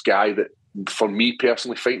worst guy that, for me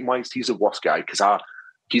personally, fighting wise, he's the worst guy, because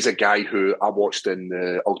he's a guy who I watched in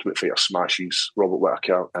the Ultimate Fighter Smashes, Robert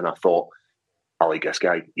Whittaker, and I thought, I like this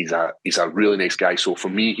guy. He's a really nice guy. So for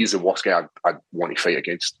me, he's the worst guy I'd want to fight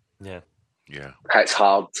against. Yeah. Hits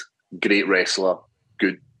hard, great wrestler,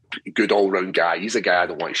 good all-round guy. He's a guy I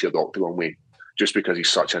don't want to share the octagon with just because he's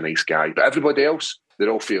such a nice guy. But everybody else, they're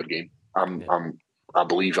all fair game. I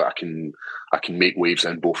believe that I can make waves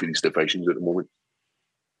in both of these divisions at the moment.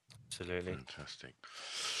 Absolutely. Fantastic.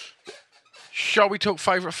 Shall we talk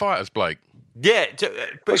favourite fighters, Blake? Yeah,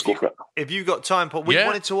 but Let's go for it. if you got time, Paul, we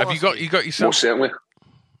wanted to ask Have you got yourself? Most certainly.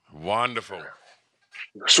 Wonderful.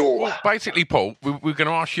 So Basically, Paul, we're going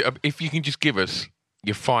to ask you if you can just give us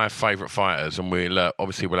your 5 favourite fighters, and we'll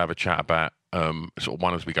obviously we'll have a chat about sort of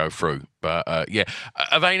one as we go through. But are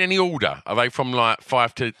they in any order? Are they from like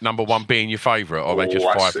 5 to number 1 being your favourite, or are they just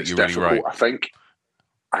 5 that you really rate? I think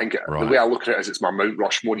right. The way I look at it is it's my Mount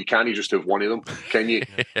Rushmore. You can't just have one of them, can you?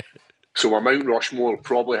 So my Mount Rushmore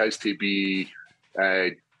probably has to be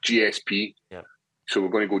GSP. Yeah. So we're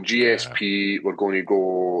going to go GSP. We're going to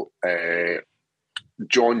go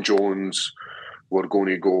John Jones. We're going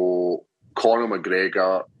to go Conor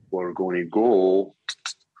McGregor. We're going to go.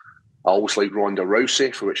 I always like Ronda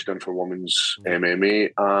Rousey for what she's done for women's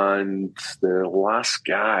MMA, and the last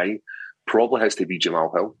guy probably has to be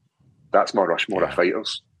Jamal Hill. That's my Rushmore of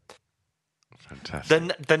fighters.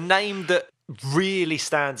 Fantastic. The name that really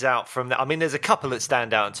stands out from that, I mean, there's a couple that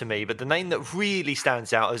stand out to me, but the name that really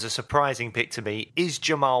stands out as a surprising pick to me is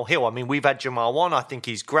Jamal Hill. I mean, we've had Jamal on. I think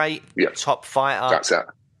he's great, top fighter. That's it.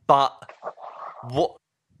 But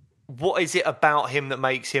what is it about him that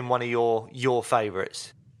makes him one of your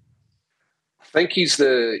favourites? I think he's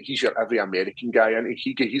your every American guy, and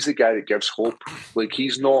he's the guy that gives hope. Like,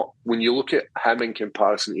 he's not, when you look at him in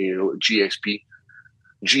comparison to GSP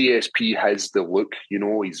has the look,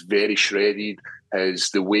 he's very shredded,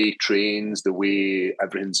 the way he trains, the way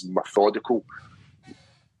everything's methodical.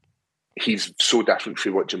 He's so different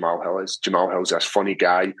from what Jamal Hill is. Jamal Hill's this funny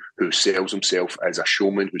guy who sells himself as a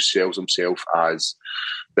showman, who sells himself as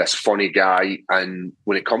this funny guy. And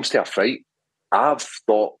when it comes to a fight, I've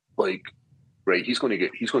thought, like, right, he's going to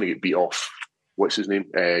get beat off. What's his name?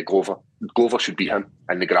 Glover. Glover should beat him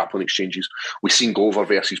in the grappling exchanges. We've seen Glover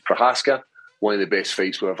versus Prohaska, one of the best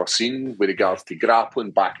fights we've ever seen with regards to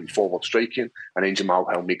grappling, back and forward striking, and then Jamal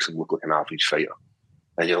Hill makes him look like an average fighter.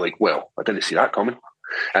 And you're like, well, I didn't see that coming.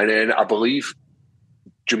 And then I believe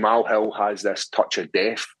Jamal Hill has this touch of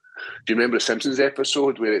death. Do you remember the Simpsons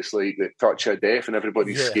episode where it's like the touch of death and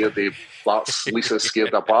everybody's scared Lisa's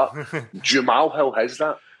scared of Bart? Jamal Hill has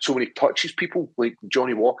that. So when he touches people like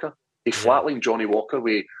Johnny Walker, he flatlined Johnny Walker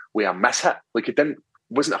with a mishit. Like,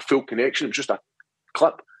 wasn't a full connection, it was just a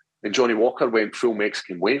clip. And Johnny Walker went full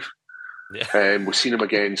Mexican wave. Yeah. We've seen him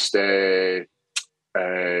against OSP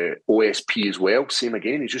as well. Same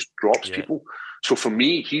again, he just drops people. So for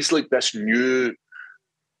me, he's like this new.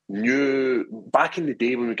 Back in the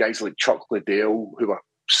day when the guys like Chuck Liddell, who were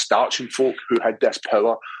starching folk, who had this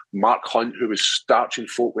power, Mark Hunt, who was starching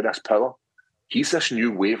folk with this power, he's this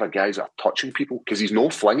new wave of guys that are touching people because he's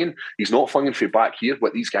not flinging from back here,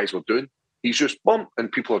 what these guys were doing. He's just bump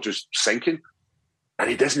and people are just sinking. And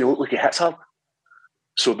he doesn't look like he hits hard.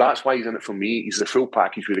 So that's why he's in it for me. He's the full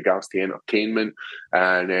package with regards to entertainment.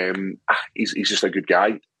 And he's just a good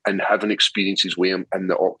guy. And having experiences with him in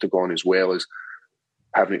the octagon, as well as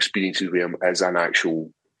having experiences with him as an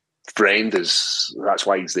actual friend, that's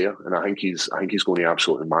why he's there. And I think he's going to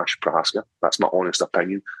absolutely mash Prohaska. That's my honest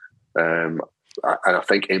opinion. And I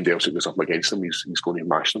think anybody else that goes up against him, he's going to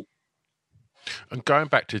mash them. And going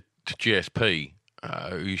back to GSP,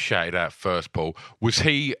 who you shouted out first, Paul, was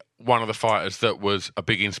he one of the fighters that was a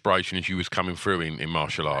big inspiration as you was coming through in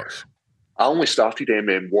martial arts? I only started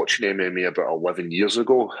watching MMA about 11 years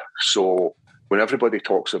ago. So when everybody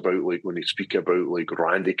talks about, like, when they speak about like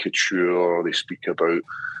Randy Couture, or they speak about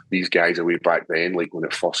these guys away back then, like when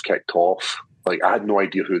it first kicked off, like, I had no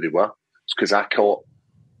idea who they were. It's because I caught,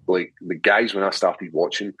 like, the guys when I started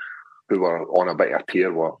watching who were on a bit of a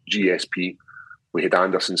tear were GSP. We had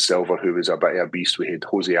Anderson Silva, who was a bit of a beast. We had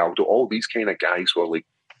Jose Aldo. All these kind of guys were like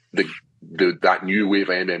that new wave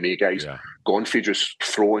of MMA guys. Yeah. Gone for just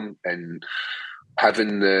throwing and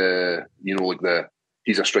having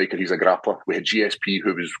he's a striker, he's a grappler. We had GSP,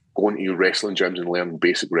 who was going to wrestling gyms and learning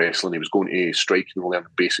basic wrestling. He was going to striking and learning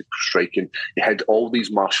basic striking. He had all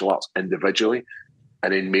these martial arts individually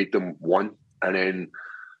and then made them one. And then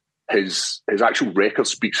his actual record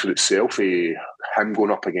speaks for itself. Him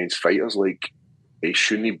going up against fighters, like, he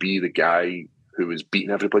shouldn't be the guy who was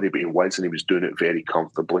beating everybody, but he was, and he was doing it very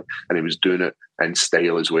comfortably, and he was doing it in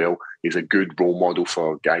style as well. He's a good role model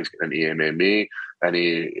for guys getting into MMA, and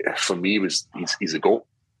for me, he's a GOAT.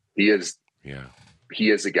 He is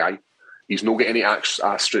the guy. He's not got any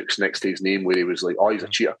asterisks next to his name where he was like, oh, he's a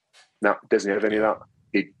cheater. No, doesn't have any of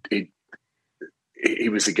that. He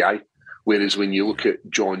was the guy. Whereas when you look at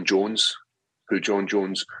John Jones,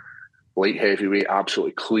 light heavyweight,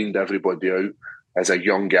 absolutely cleaned everybody out as a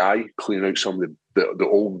young guy, cleaning out some of the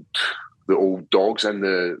old dogs in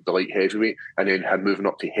the light heavyweight, and then him moving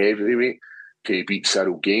up to heavyweight to beat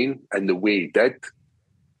Cyril Gane, and the way he did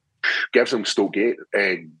gives him Stoke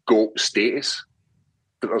GOAT status.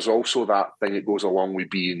 But there's also that thing that goes along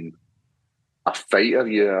with being a fighter,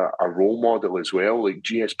 you're a role model as well. Like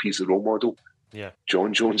GSP's the role model. Yeah.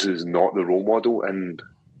 John Jones is not the role model, and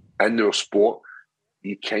in their sport,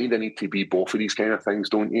 you kind of need to be both of these kind of things,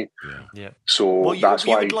 don't you? Yeah. So that's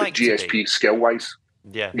why the like GSP skill wise.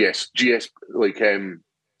 Yeah. Yes,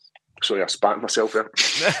 sorry, I spat myself there.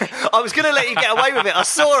 I was going to let you get away with it. I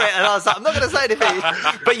saw it and I was like, I'm not going to say anything.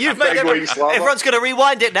 But you've made everyone's going to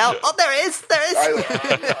rewind it now. Oh, there it is.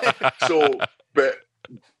 So, but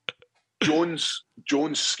Jones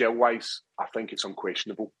skill-wise, I think it's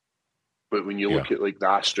unquestionable. But when you look at like the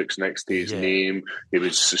asterisks next to his name, he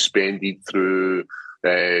was suspended through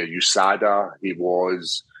USADA. He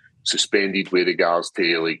was suspended with regards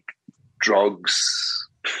to like drugs,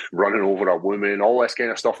 running over a woman, all this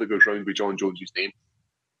kind of stuff that goes around with John Jones' name.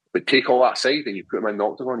 But take all that aside and you put him in the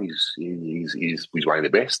octagon, he's one of the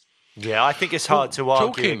best. Yeah, I think it's hard to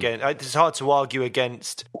argue against. It's hard to argue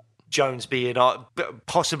against Jones being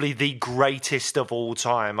possibly the greatest of all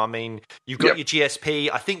time. I mean, you've got your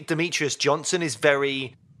GSP. I think Demetrius Johnson is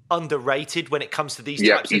very underrated when it comes to these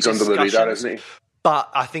types of discussions. He's under the radar, isn't he?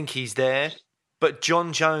 But I think he's there. But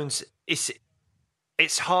John Jones,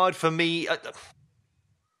 it's hard for me.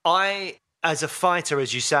 As a fighter,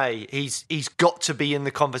 as you say, he's got to be in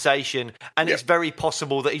the conversation, and it's very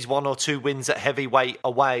possible that he's 1 or 2 wins at heavyweight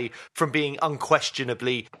away from being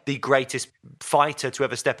unquestionably the greatest fighter to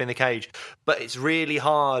ever step in the cage. But it's really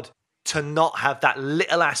hard to not have that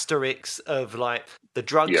little asterisk of like the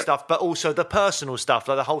drug stuff, but also the personal stuff,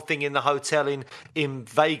 like the whole thing in the hotel in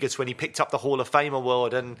Vegas when he picked up the Hall of Fame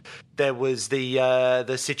award, and there was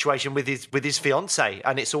the situation with his fiance,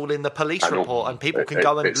 and it's all in the police report, and people can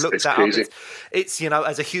go and look that up. It's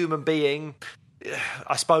as a human being,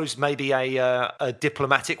 I suppose maybe a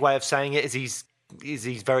diplomatic way of saying it is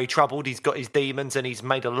he's very troubled. He's got his demons, and he's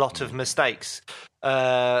made a lot of mistakes.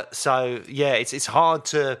 So yeah, it's hard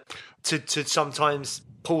to sometimes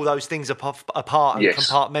pull those things apart and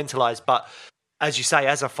compartmentalize. But as you say,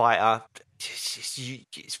 as a fighter,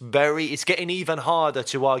 it's getting even harder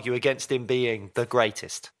to argue against him being the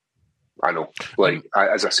greatest. I know. Like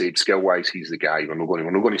as I said, skill wise, he's the guy. We're not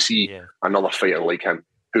going to see another fighter like him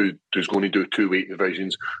who's going to do 2 weight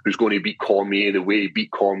divisions, who's going to beat Cormier the way he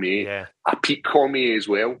beat Cormier. Yeah. I beat Cormier as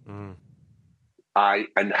well.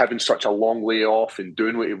 And having such a long layoff and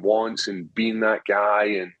doing what he wants and being that guy,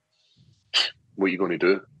 and what are you going to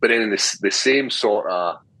do? But then in the same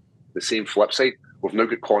flip side, we've now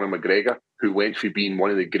got Conor McGregor, who went from being one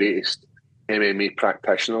of the greatest MMA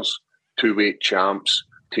practitioners, 2-weight champs,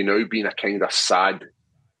 to now being a kind of sad,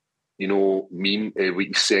 meme where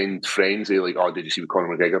you send friends, they're like, oh, did you see what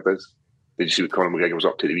Conor McGregor does? Did you see what Conor McGregor was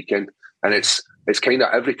up to the weekend? And it's kind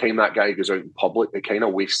of every time that guy goes out in public, it kind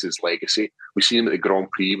of wastes his legacy. We seen him at the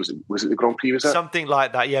Grand Prix. Was it the Grand Prix? Was it something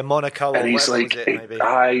like that? Yeah, Monaco. And he's like,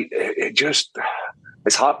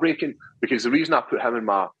 it's heartbreaking, because the reason I put him in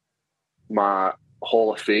my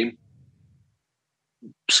Hall of Fame,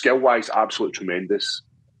 skill wise, absolutely tremendous.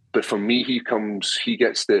 But for me, he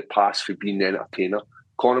gets the pass for being an entertainer.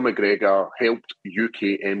 Conor McGregor helped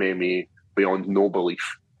UK MMA beyond no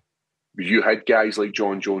belief. You had guys like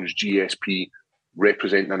John Jones, GSP,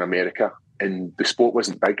 representing in America, and the sport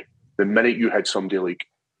wasn't big. The minute you had somebody like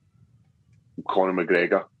Conor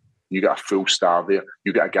McGregor, you got a full star there.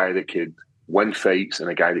 You got a guy that could win fights and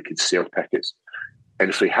a guy that could sell tickets.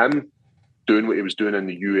 And for him, doing what he was doing in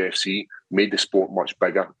the UFC made the sport much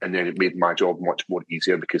bigger, and then it made my job much more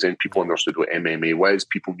easier, because then people understood what MMA was,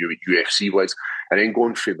 people knew what UFC was, and then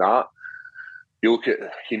going through that, you look at,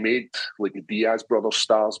 he made like the Diaz brothers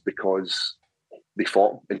stars because they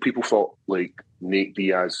fought, and people thought like Nate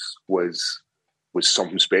Diaz was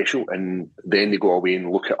something special, and then they go away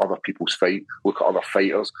and look at other people's fight, look at other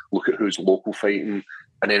fighters, look at who's local fighting,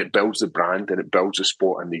 and then it builds the brand and it builds the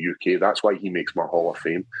sport in the UK. That's why he makes my Hall of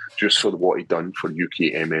Fame, just for what he done for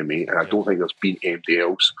UK MMA, and I don't think there's been anybody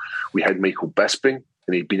else. We had Michael Bisping,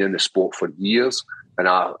 and he'd been in the sport for years, and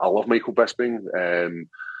I love Michael Bisping.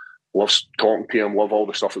 Love talking to him, love all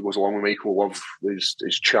the stuff that goes along with Michael, love his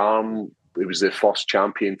charm. He was the first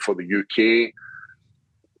champion for the UK,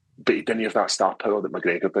 but he didn't have that star power that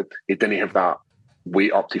McGregor did. He didn't have that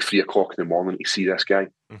wait up to 3 o'clock in the morning to see this guy.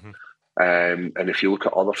 And if you look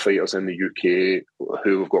at other fighters in the UK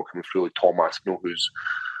who we've got coming through, like Tom Aspinall,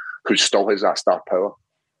 who still has that star power,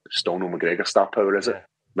 Still no McGregor star power, is it?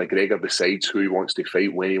 McGregor decides who he wants to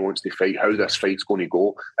fight, when he wants to fight, how this fight's going to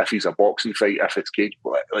go, if he's a boxing fight, if it's cage.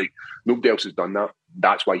 Like, nobody else has done that.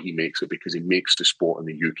 That's why he makes it, because he makes the sport in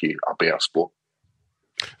the UK a better sport.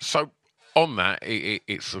 So on that,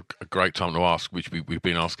 it's a great time to ask, which we've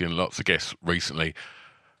been asking lots of guests recently.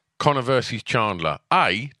 Conor versus Chandler.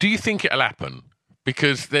 Do you think it'll happen?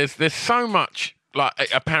 Because there's so much, like,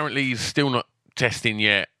 apparently he's still not testing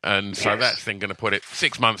yet, and so that's then going to put it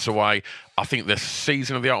 6 months away. I think the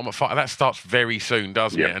season of the Ultimate Fighter, that starts very soon,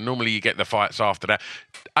 doesn't it? And normally you get the fights after that.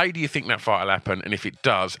 Do you think that fight will happen? And if it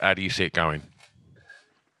does, how do you see it going?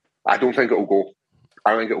 I don't think it'll go.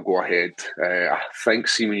 I think it'll go ahead. I think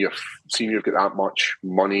seeing you've got that much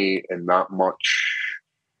money and that much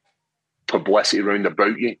publicity around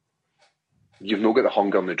about you, you've not got the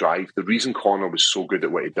hunger and the drive. The reason Conor was so good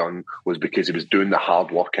at what he'd done was because he was doing the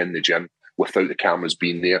hard work in the gym without the cameras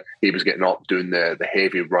being there. He was getting up, doing the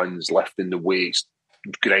heavy runs, lifting the weights,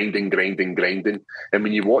 grinding. And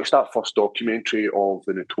when you watch that first documentary of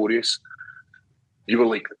The Notorious, you were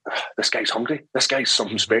like, this guy's hungry. This guy's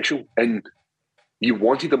something special. And you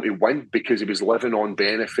wanted him to win because he was living on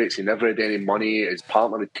benefits. He never had any money. His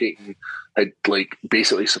partner had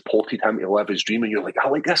basically supported him to live his dream. And you're like, I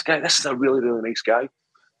like this guy. This is a really, really nice guy.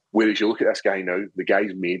 Whereas you look at this guy now, the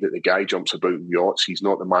guy's made it. The guy jumps about in yachts. He's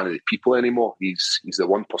not the man of the people anymore. He's the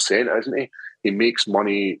 1%, isn't he? He makes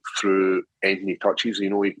money through anything he touches. You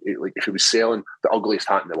know, like if he was selling the ugliest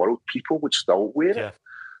hat in the world, people would still wear it.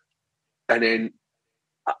 And then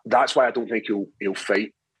that's why I don't think he'll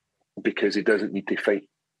fight, because he doesn't need to fight.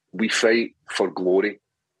 We fight for glory.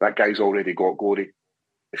 That guy's already got glory.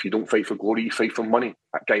 If you don't fight for glory, you fight for money.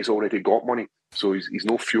 That guy's already got money. So he's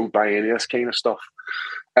not fueled by any of this kind of stuff.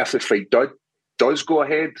 If the fight did go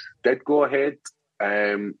ahead,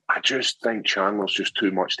 I just think Chandler's just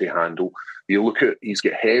too much to handle. You look at, he's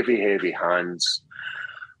got heavy hands.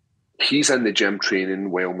 He's in the gym training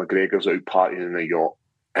while McGregor's out partying in a yacht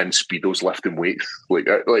and Speedo's lifting weights. Like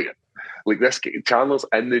this, Chandler's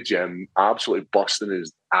in the gym, absolutely busting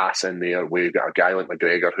his ass in there, where you've got a guy like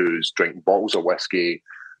McGregor who's drinking bottles of whiskey,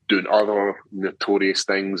 doing other notorious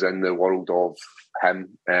things in the world of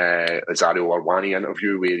him. Azario Arwani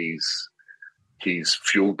interview where he's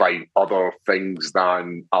fueled by other things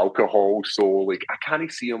than alcohol. So like I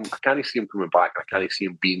can't see him coming back. I can't see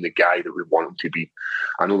him being the guy that we want him to be.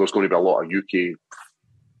 I know there's going to be a lot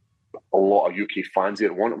of UK fans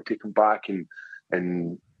that want him to come back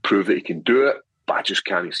and prove that he can do it, but I just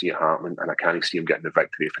can't see it happening, and I can't see him getting the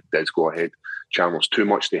victory if it does go ahead. Chandler's too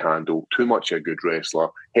much to handle, too much a good wrestler,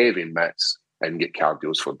 heavy mitts, and get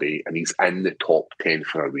cardios for day, and he's in the top 10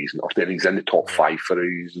 for a reason, or then he's in the top 5 for a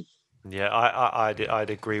reason. Yeah, I'd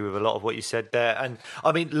agree with a lot of what you said there. And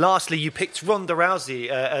I mean, lastly, you picked Ronda Rousey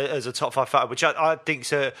as a top 5 fighter, which I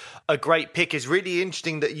think's a great pick. It's really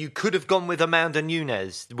interesting that you could have gone with Amanda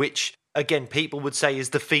Nunes, which again people would say is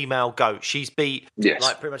the female GOAT. She's beat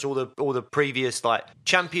like pretty much all the previous like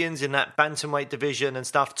champions in that bantamweight division and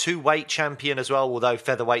stuff. 2-weight champion as well, although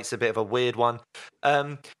featherweight's a bit of a weird one.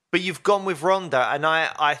 But you've gone with Ronda, and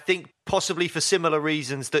I think possibly for similar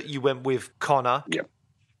reasons that you went with Conor. Yep.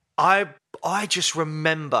 I just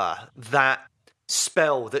remember that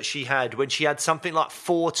spell that she had when she had something like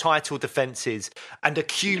 4 title defenses, and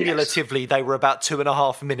accumulatively they were about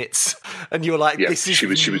 2.5 minutes, and you're like, "This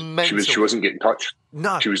is mental." She wasn't getting touched.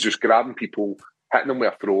 No, she was just grabbing people, hitting them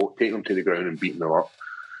with a throw, taking them to the ground, and beating them up.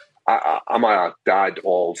 I'm a dad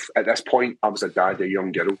of, at this point, I was a dad of a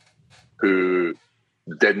young girl who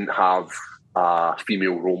didn't have a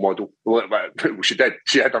female role model. Well, she did.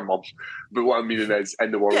 She had her mum. But what I mean is,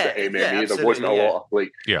 in the world of MMA, there wasn't a lot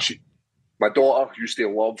of my daughter used to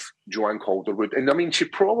love Joanne Calderwood. And I mean, she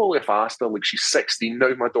probably, if I asked her, like she's 16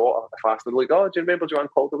 now, my daughter, if I asked her, like, oh, do you remember Joanne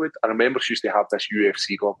Calderwood? I remember she used to have this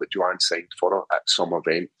UFC glove that Joanne signed for her at some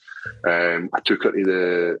event. I took her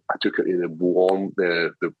to the warm,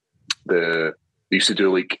 they used to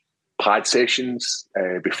do like pad sessions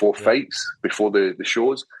before fights, before the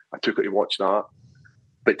shows. I took her to watch that.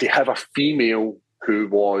 But to have a female who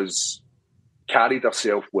carried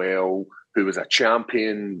herself well, who was a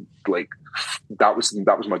champion, like that was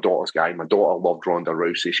my daughter's guy. My daughter loved Ronda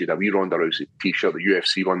Rousey. She had a wee Ronda Rousey t-shirt, the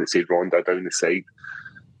UFC one that said Ronda down the side.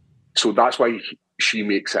 So that's why she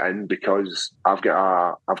makes it in, because I've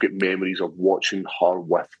got memories of watching her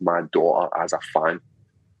with my daughter as a fan,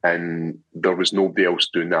 and there was nobody else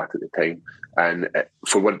doing that at the time. And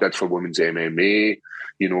for what it did for women's MMA,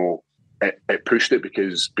 you know, it pushed it,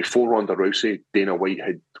 because before Ronda Rousey, Dana White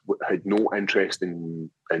had no interest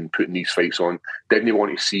in putting these fights on. Didn't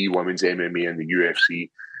want to see women's MMA in the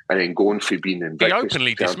UFC. and then going for being in He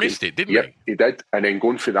openly dismissed it, didn't he? He did. And then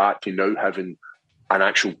going for that to now having an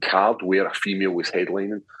actual card where a female was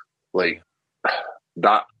headlining, like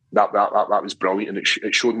that was brilliant. And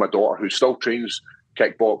it showed my daughter, who still trains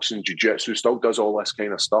kickboxing, jiu-jitsu, still does all this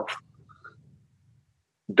kind of stuff.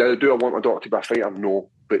 Do I want my daughter to be a fighter? No,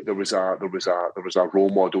 but there was a role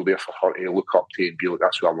model there for her to look up to and be like,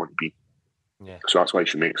 that's who I want to be. Yeah. So that's why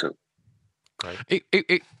she makes it. Great.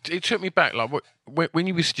 It took me back, like when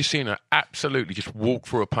you was just seeing her absolutely just walk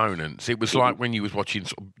through opponents. It was like when you was watching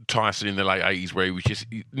sort of Tyson in the late 80s, where he was just,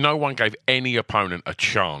 no one gave any opponent a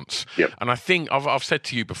chance. Yep. And I think I've said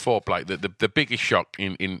to you before, Blake, that the biggest shock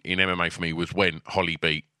in MMA for me was when Holly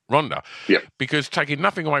beat Ronda. Yep. Because taking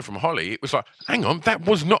nothing away from Holly, it was like, hang on, that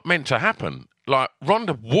was not meant to happen. Like,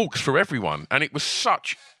 Ronda walks through everyone, and it was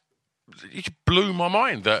such, it just blew my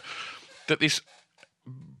mind that this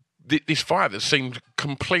fight that seemed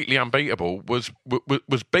completely unbeatable was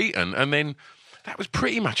beaten, and then that was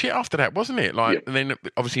pretty much it after that, wasn't it? Like, yep. And then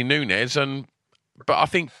obviously Nunes, but I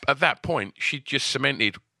think at that point she'd just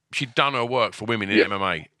cemented, she'd done her work for women in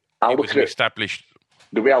MMA. It was established.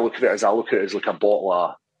 The way I look at it is, like a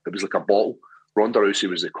bottle. It was like a bottle. Ronda Rousey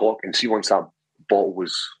was the cork, and see, once that bottle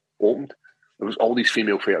was opened, there was all these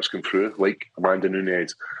female fighters come through, like Amanda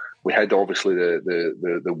Nunes. We had obviously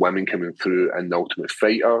the women coming through and the Ultimate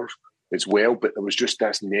Fighter as well, but there was just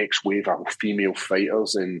this next wave of female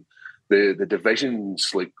fighters, and the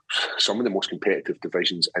divisions, like some of the most competitive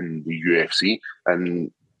divisions in the UFC.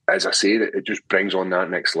 And as I say, it just brings on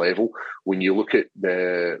that next level. When you look at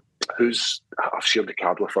I've shared the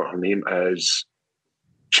card with her. Her name is,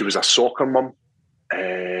 she was a soccer mum.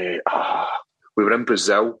 We were in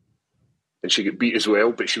Brazil, and she got beat as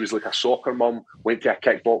well, but she was like a soccer mum, went to a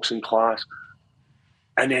kickboxing class,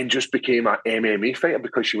 and then just became an MMA fighter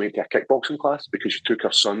because she went to a kickboxing class, because she took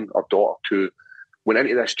her son or daughter went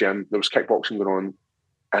into this gym, there was kickboxing going on,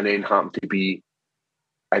 and then happened to be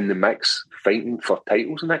in the mix fighting for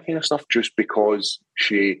titles and that kind of stuff, just because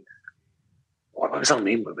what was her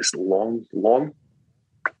name? It was Long.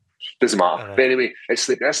 Doesn't matter. But anyway, it's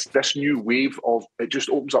like this new wave of, it just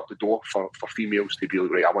opens up the door for females to be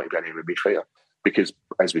like, right, I want to be an MMA fighter. Because,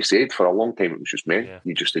 as we said, for a long time it was just men. Yeah.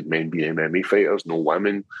 You just had men being MMA fighters, no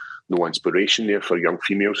women, no inspiration there for young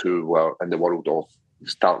females who were in the world of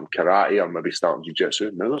starting karate or maybe starting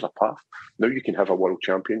jiu-jitsu. Now there's a path. Now you can have a world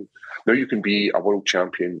champion. Now you can be a world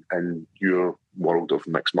champion in your world of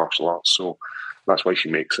mixed martial arts. So that's why she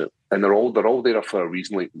makes it. And they're all there for a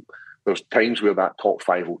reason. Like, there's times where that top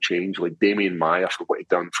five will change. Like Damian Maia, for what he'd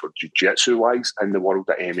done for jiu-jitsu wise in the world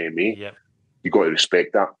of MMA. Yeah. You got to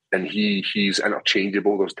respect that. And he's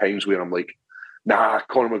interchangeable. There's times where I'm like, nah,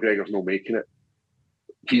 Conor McGregor's not making it.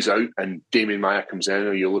 He's out, and Damian Maia comes in,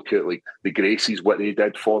 and you look at like the Gracies, what they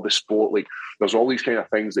did for the sport. Like, there's all these kind of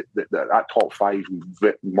things that top five,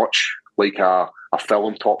 much like a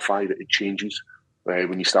film top five, that it changes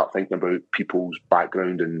when you start thinking about people's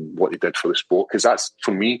background and what they did for the sport. Because that's,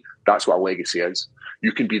 for me, that's what a legacy is.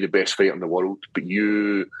 You can be the best fighter in the world, but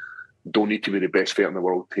you don't need to be the best fighter in the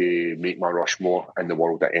world to make Mount Rushmore in the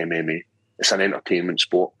world of MMA. It's an entertainment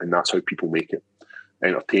sport, and that's how people make it.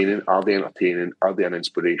 Entertaining. Are they entertaining? Are they an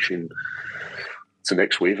inspiration? It's the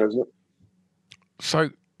next wave, isn't it? So,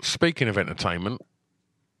 speaking of entertainment,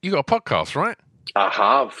 you got a podcast, right? I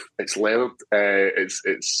have. It's Leonard. It's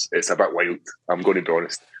a bit wild. I'm going to be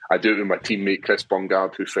honest. I do it with my teammate Chris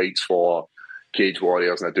Bungard, who fights for Cage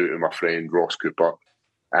Warriors, and I do it with my friend Ross Cooper.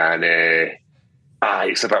 And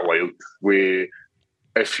it's a bit wild.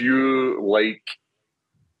 If you like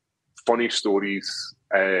funny stories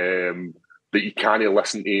that you can't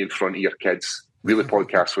listen to in front of your kids, really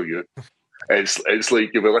podcast for you. It's like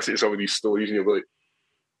you'll be listening to some of these stories and you'll be like,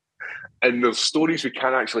 and there's stories we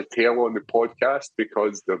can't actually tell on the podcast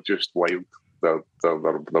because they're just wild. They're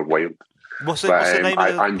wild. What's the name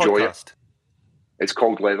of the podcast? It's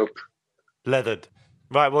called Leathered. Leathered.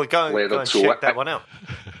 Right, well, go and check that one out.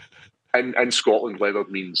 In Scotland,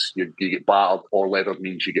 leathered means you get battered, or leathered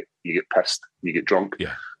means you get pissed, you get drunk.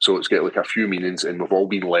 Yeah. So it's got like a few meanings, and we've all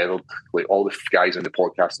been leathered. Like, all the guys in the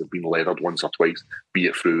podcast have been leathered once or twice, be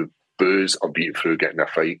it through booze or be it through getting a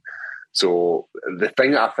fight. So the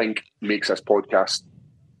thing that I think makes this podcast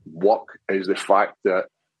work is the fact that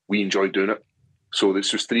we enjoy doing it. So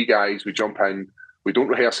it's just three guys, we jump in, we don't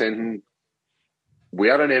rehearse anything. We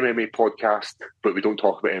are an MMA podcast, but we don't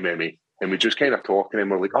talk about MMA. And we just kind of talk, and then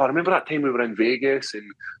we're like, oh, remember that time we were in Vegas and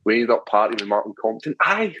we ended up partying with Martin Compton?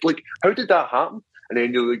 Like, how did that happen? And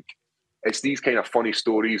then you're like, it's these kind of funny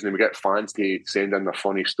stories, and then we get fans to send in their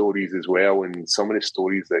funny stories as well. And some of the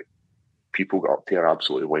stories that people got up to are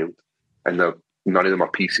absolutely wild. And none of them are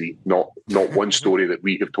PC. Not one story that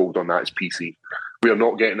we have told on that is PC. We're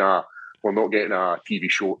not getting a TV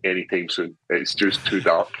show anytime soon. It's just too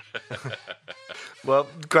dark. Well,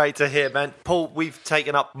 great to hear, man. Paul, we've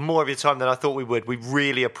taken up more of your time than I thought we would. We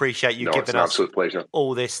really appreciate you giving us absolute pleasure.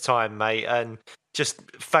 All this time, mate. And just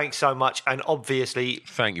thanks so much. And obviously,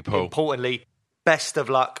 thank you, Paul. Importantly, best of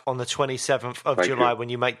luck on the 27th of July when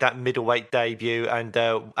you make that middleweight debut. And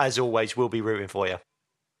as always, we'll be rooting for you.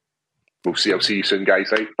 I'll see you soon,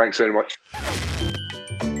 guys. Thanks very much.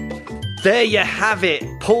 There you have it.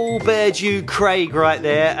 Paul Beardew Craig right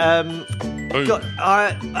there. God,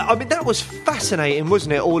 I mean, that was fascinating,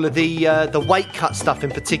 wasn't it? All of the weight cut stuff in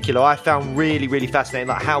particular, I found really, really fascinating.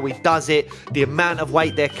 Like how he does it, the amount of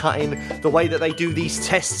weight they're cutting, the way that they do these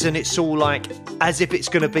tests, and it's all like as if it's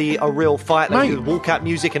going to be a real fight. Like the walkout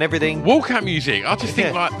music and everything. Walkout music. I just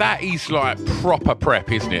think like that is like proper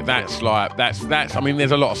prep, isn't it? That's like that's. I mean,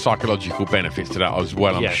 there's a lot of psychological benefits to that as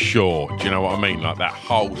well. I'm sure. Do you know what I mean? Like that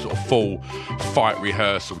whole sort of full fight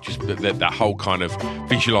rehearsal, just that whole kind of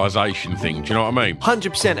visualization thing. Do you know what I mean?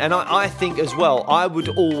 100%. And I think as well, I would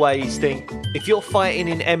always think if you're fighting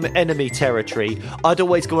in enemy territory, I'd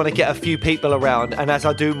always want to get a few people around, and as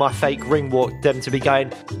I do my fake ring walk, them to be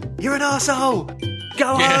going, "You're an arsehole!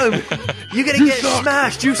 Go home! You're going to get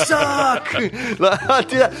smashed! You suck!" Like, I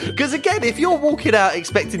do that. Because again, if you're walking out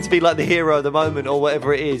expecting to be like the hero of the moment or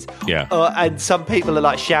whatever it is, and some people are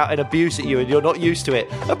like shouting abuse at you and you're not used to it,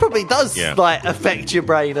 that probably does like affect your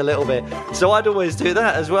brain a little bit. So I'd always do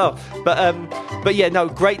that as well. But yeah, no,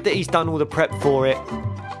 great that he's done all the prep for it.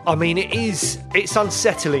 I mean, it's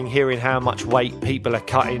unsettling hearing how much weight people are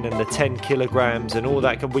cutting and the 10 kilograms and all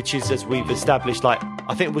that, which is, as we've established, like,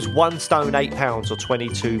 I think it was 1 stone 8 pounds or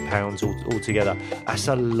 22 pounds altogether. That's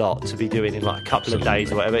a lot to be doing in like a couple of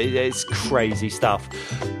days or whatever. It's crazy stuff.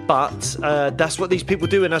 But that's what these people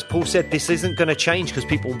do. And as Paul said, this isn't going to change because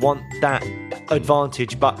people want that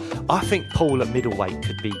advantage. But I think Paul at middleweight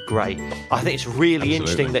could be great. I think it's really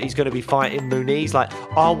interesting that he's going to be fighting Muniz. Like,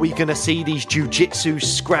 are we going to see these jiu-jitsu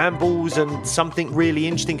scrambles and something really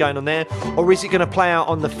interesting going on there, or is it going to play out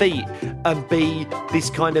on the feet and be this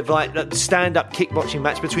kind of like stand-up kickboxing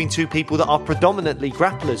match between two people that are predominantly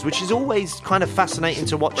grapplers, which is always kind of fascinating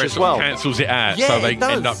to watch as well. Cancels it out, so they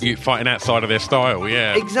end up fighting outside of their style.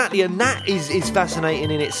 Exactly, and that is fascinating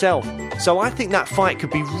in itself. So I think that fight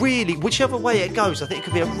could be really, whichever way it goes, I think it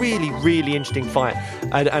could be a really, really interesting fight.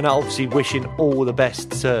 And obviously wishing all the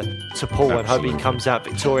best to Paul and hope he comes out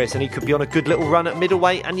victorious, and he could be on a good little run at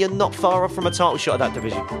middleweight, and you're not far off from a title shot at that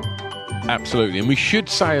division. Absolutely, and we should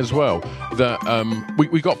say as well that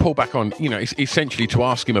we got Paul back on, essentially to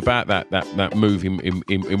ask him about that move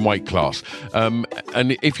in weight class. And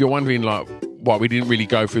if you're wondering, like, why we didn't really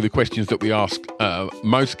go through the questions that we ask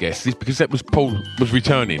most guests, is because that was Paul was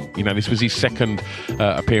returning. This was his second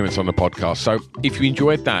appearance on the podcast. So if you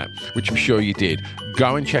enjoyed that, which I'm sure you did,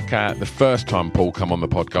 go and check out the first time Paul come on the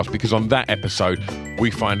podcast, because on that episode we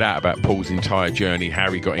find out about Paul's entire journey,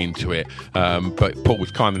 how he got into it. But Paul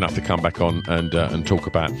was kind enough to come back on and talk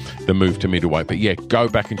about the move to middleweight. But yeah, go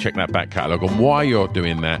back and check that back catalogue. And while you're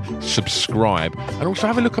doing that, subscribe and also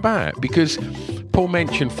have a look about it, because Paul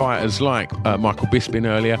mentioned fighters like Michael Bisping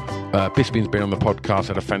earlier. Bisping's been on the podcast,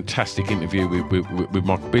 had a fantastic interview with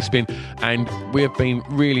Michael Bisping, and we have been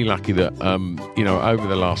really lucky that over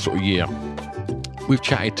the last sort of year we've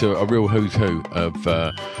chatted to a real who's who of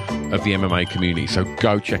the MMA community. So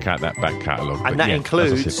go check out that back catalogue. And that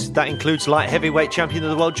includes light heavyweight champion of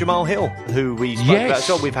the world Jamal Hill, who we spoke about.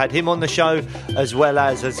 So we've had him on the show, as well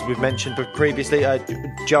as we've mentioned previously,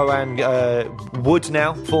 Joanne Wood,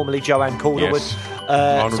 now formerly Joanne Calderwood.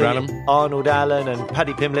 Arnold Allen and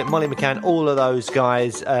Paddy Pimblett, Molly McCann, all of those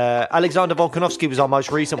guys. Alexander Volkanovski was our most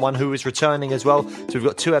recent one, who was returning as well. So we've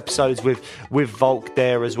got 2 episodes with Volk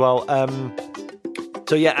there as well.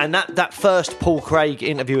 So yeah, and that first Paul Craig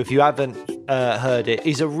interview, if you haven't heard it,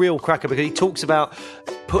 is a real cracker, because he talks about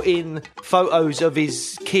putting photos of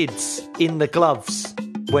his kids in the gloves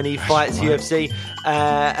when he fights UFC,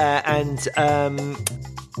 and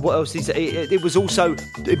what else? It was also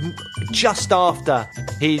just after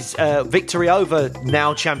his victory over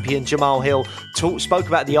now champion Jamal Hill. Spoke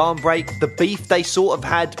about the arm break, the beef they sort of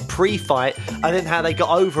had pre-fight, and then how they got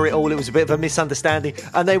over it all. It was a bit of a misunderstanding,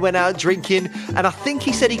 and they went out drinking. And I think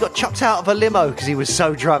he said he got chucked out of a limo because he was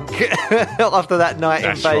so drunk after that night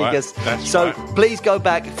in Vegas. So please go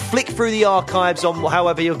back, flick through the archives on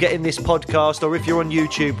however you're getting this podcast, or if you're on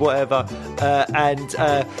YouTube, whatever, and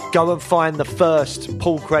go and find the first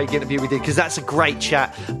Paul Craig interview we did, because that's a great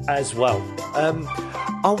chat as well.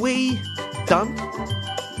 Are we done?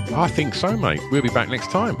 I think so, mate. We'll be back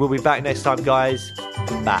next time. We'll be back next time, guys.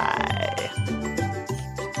 Bye.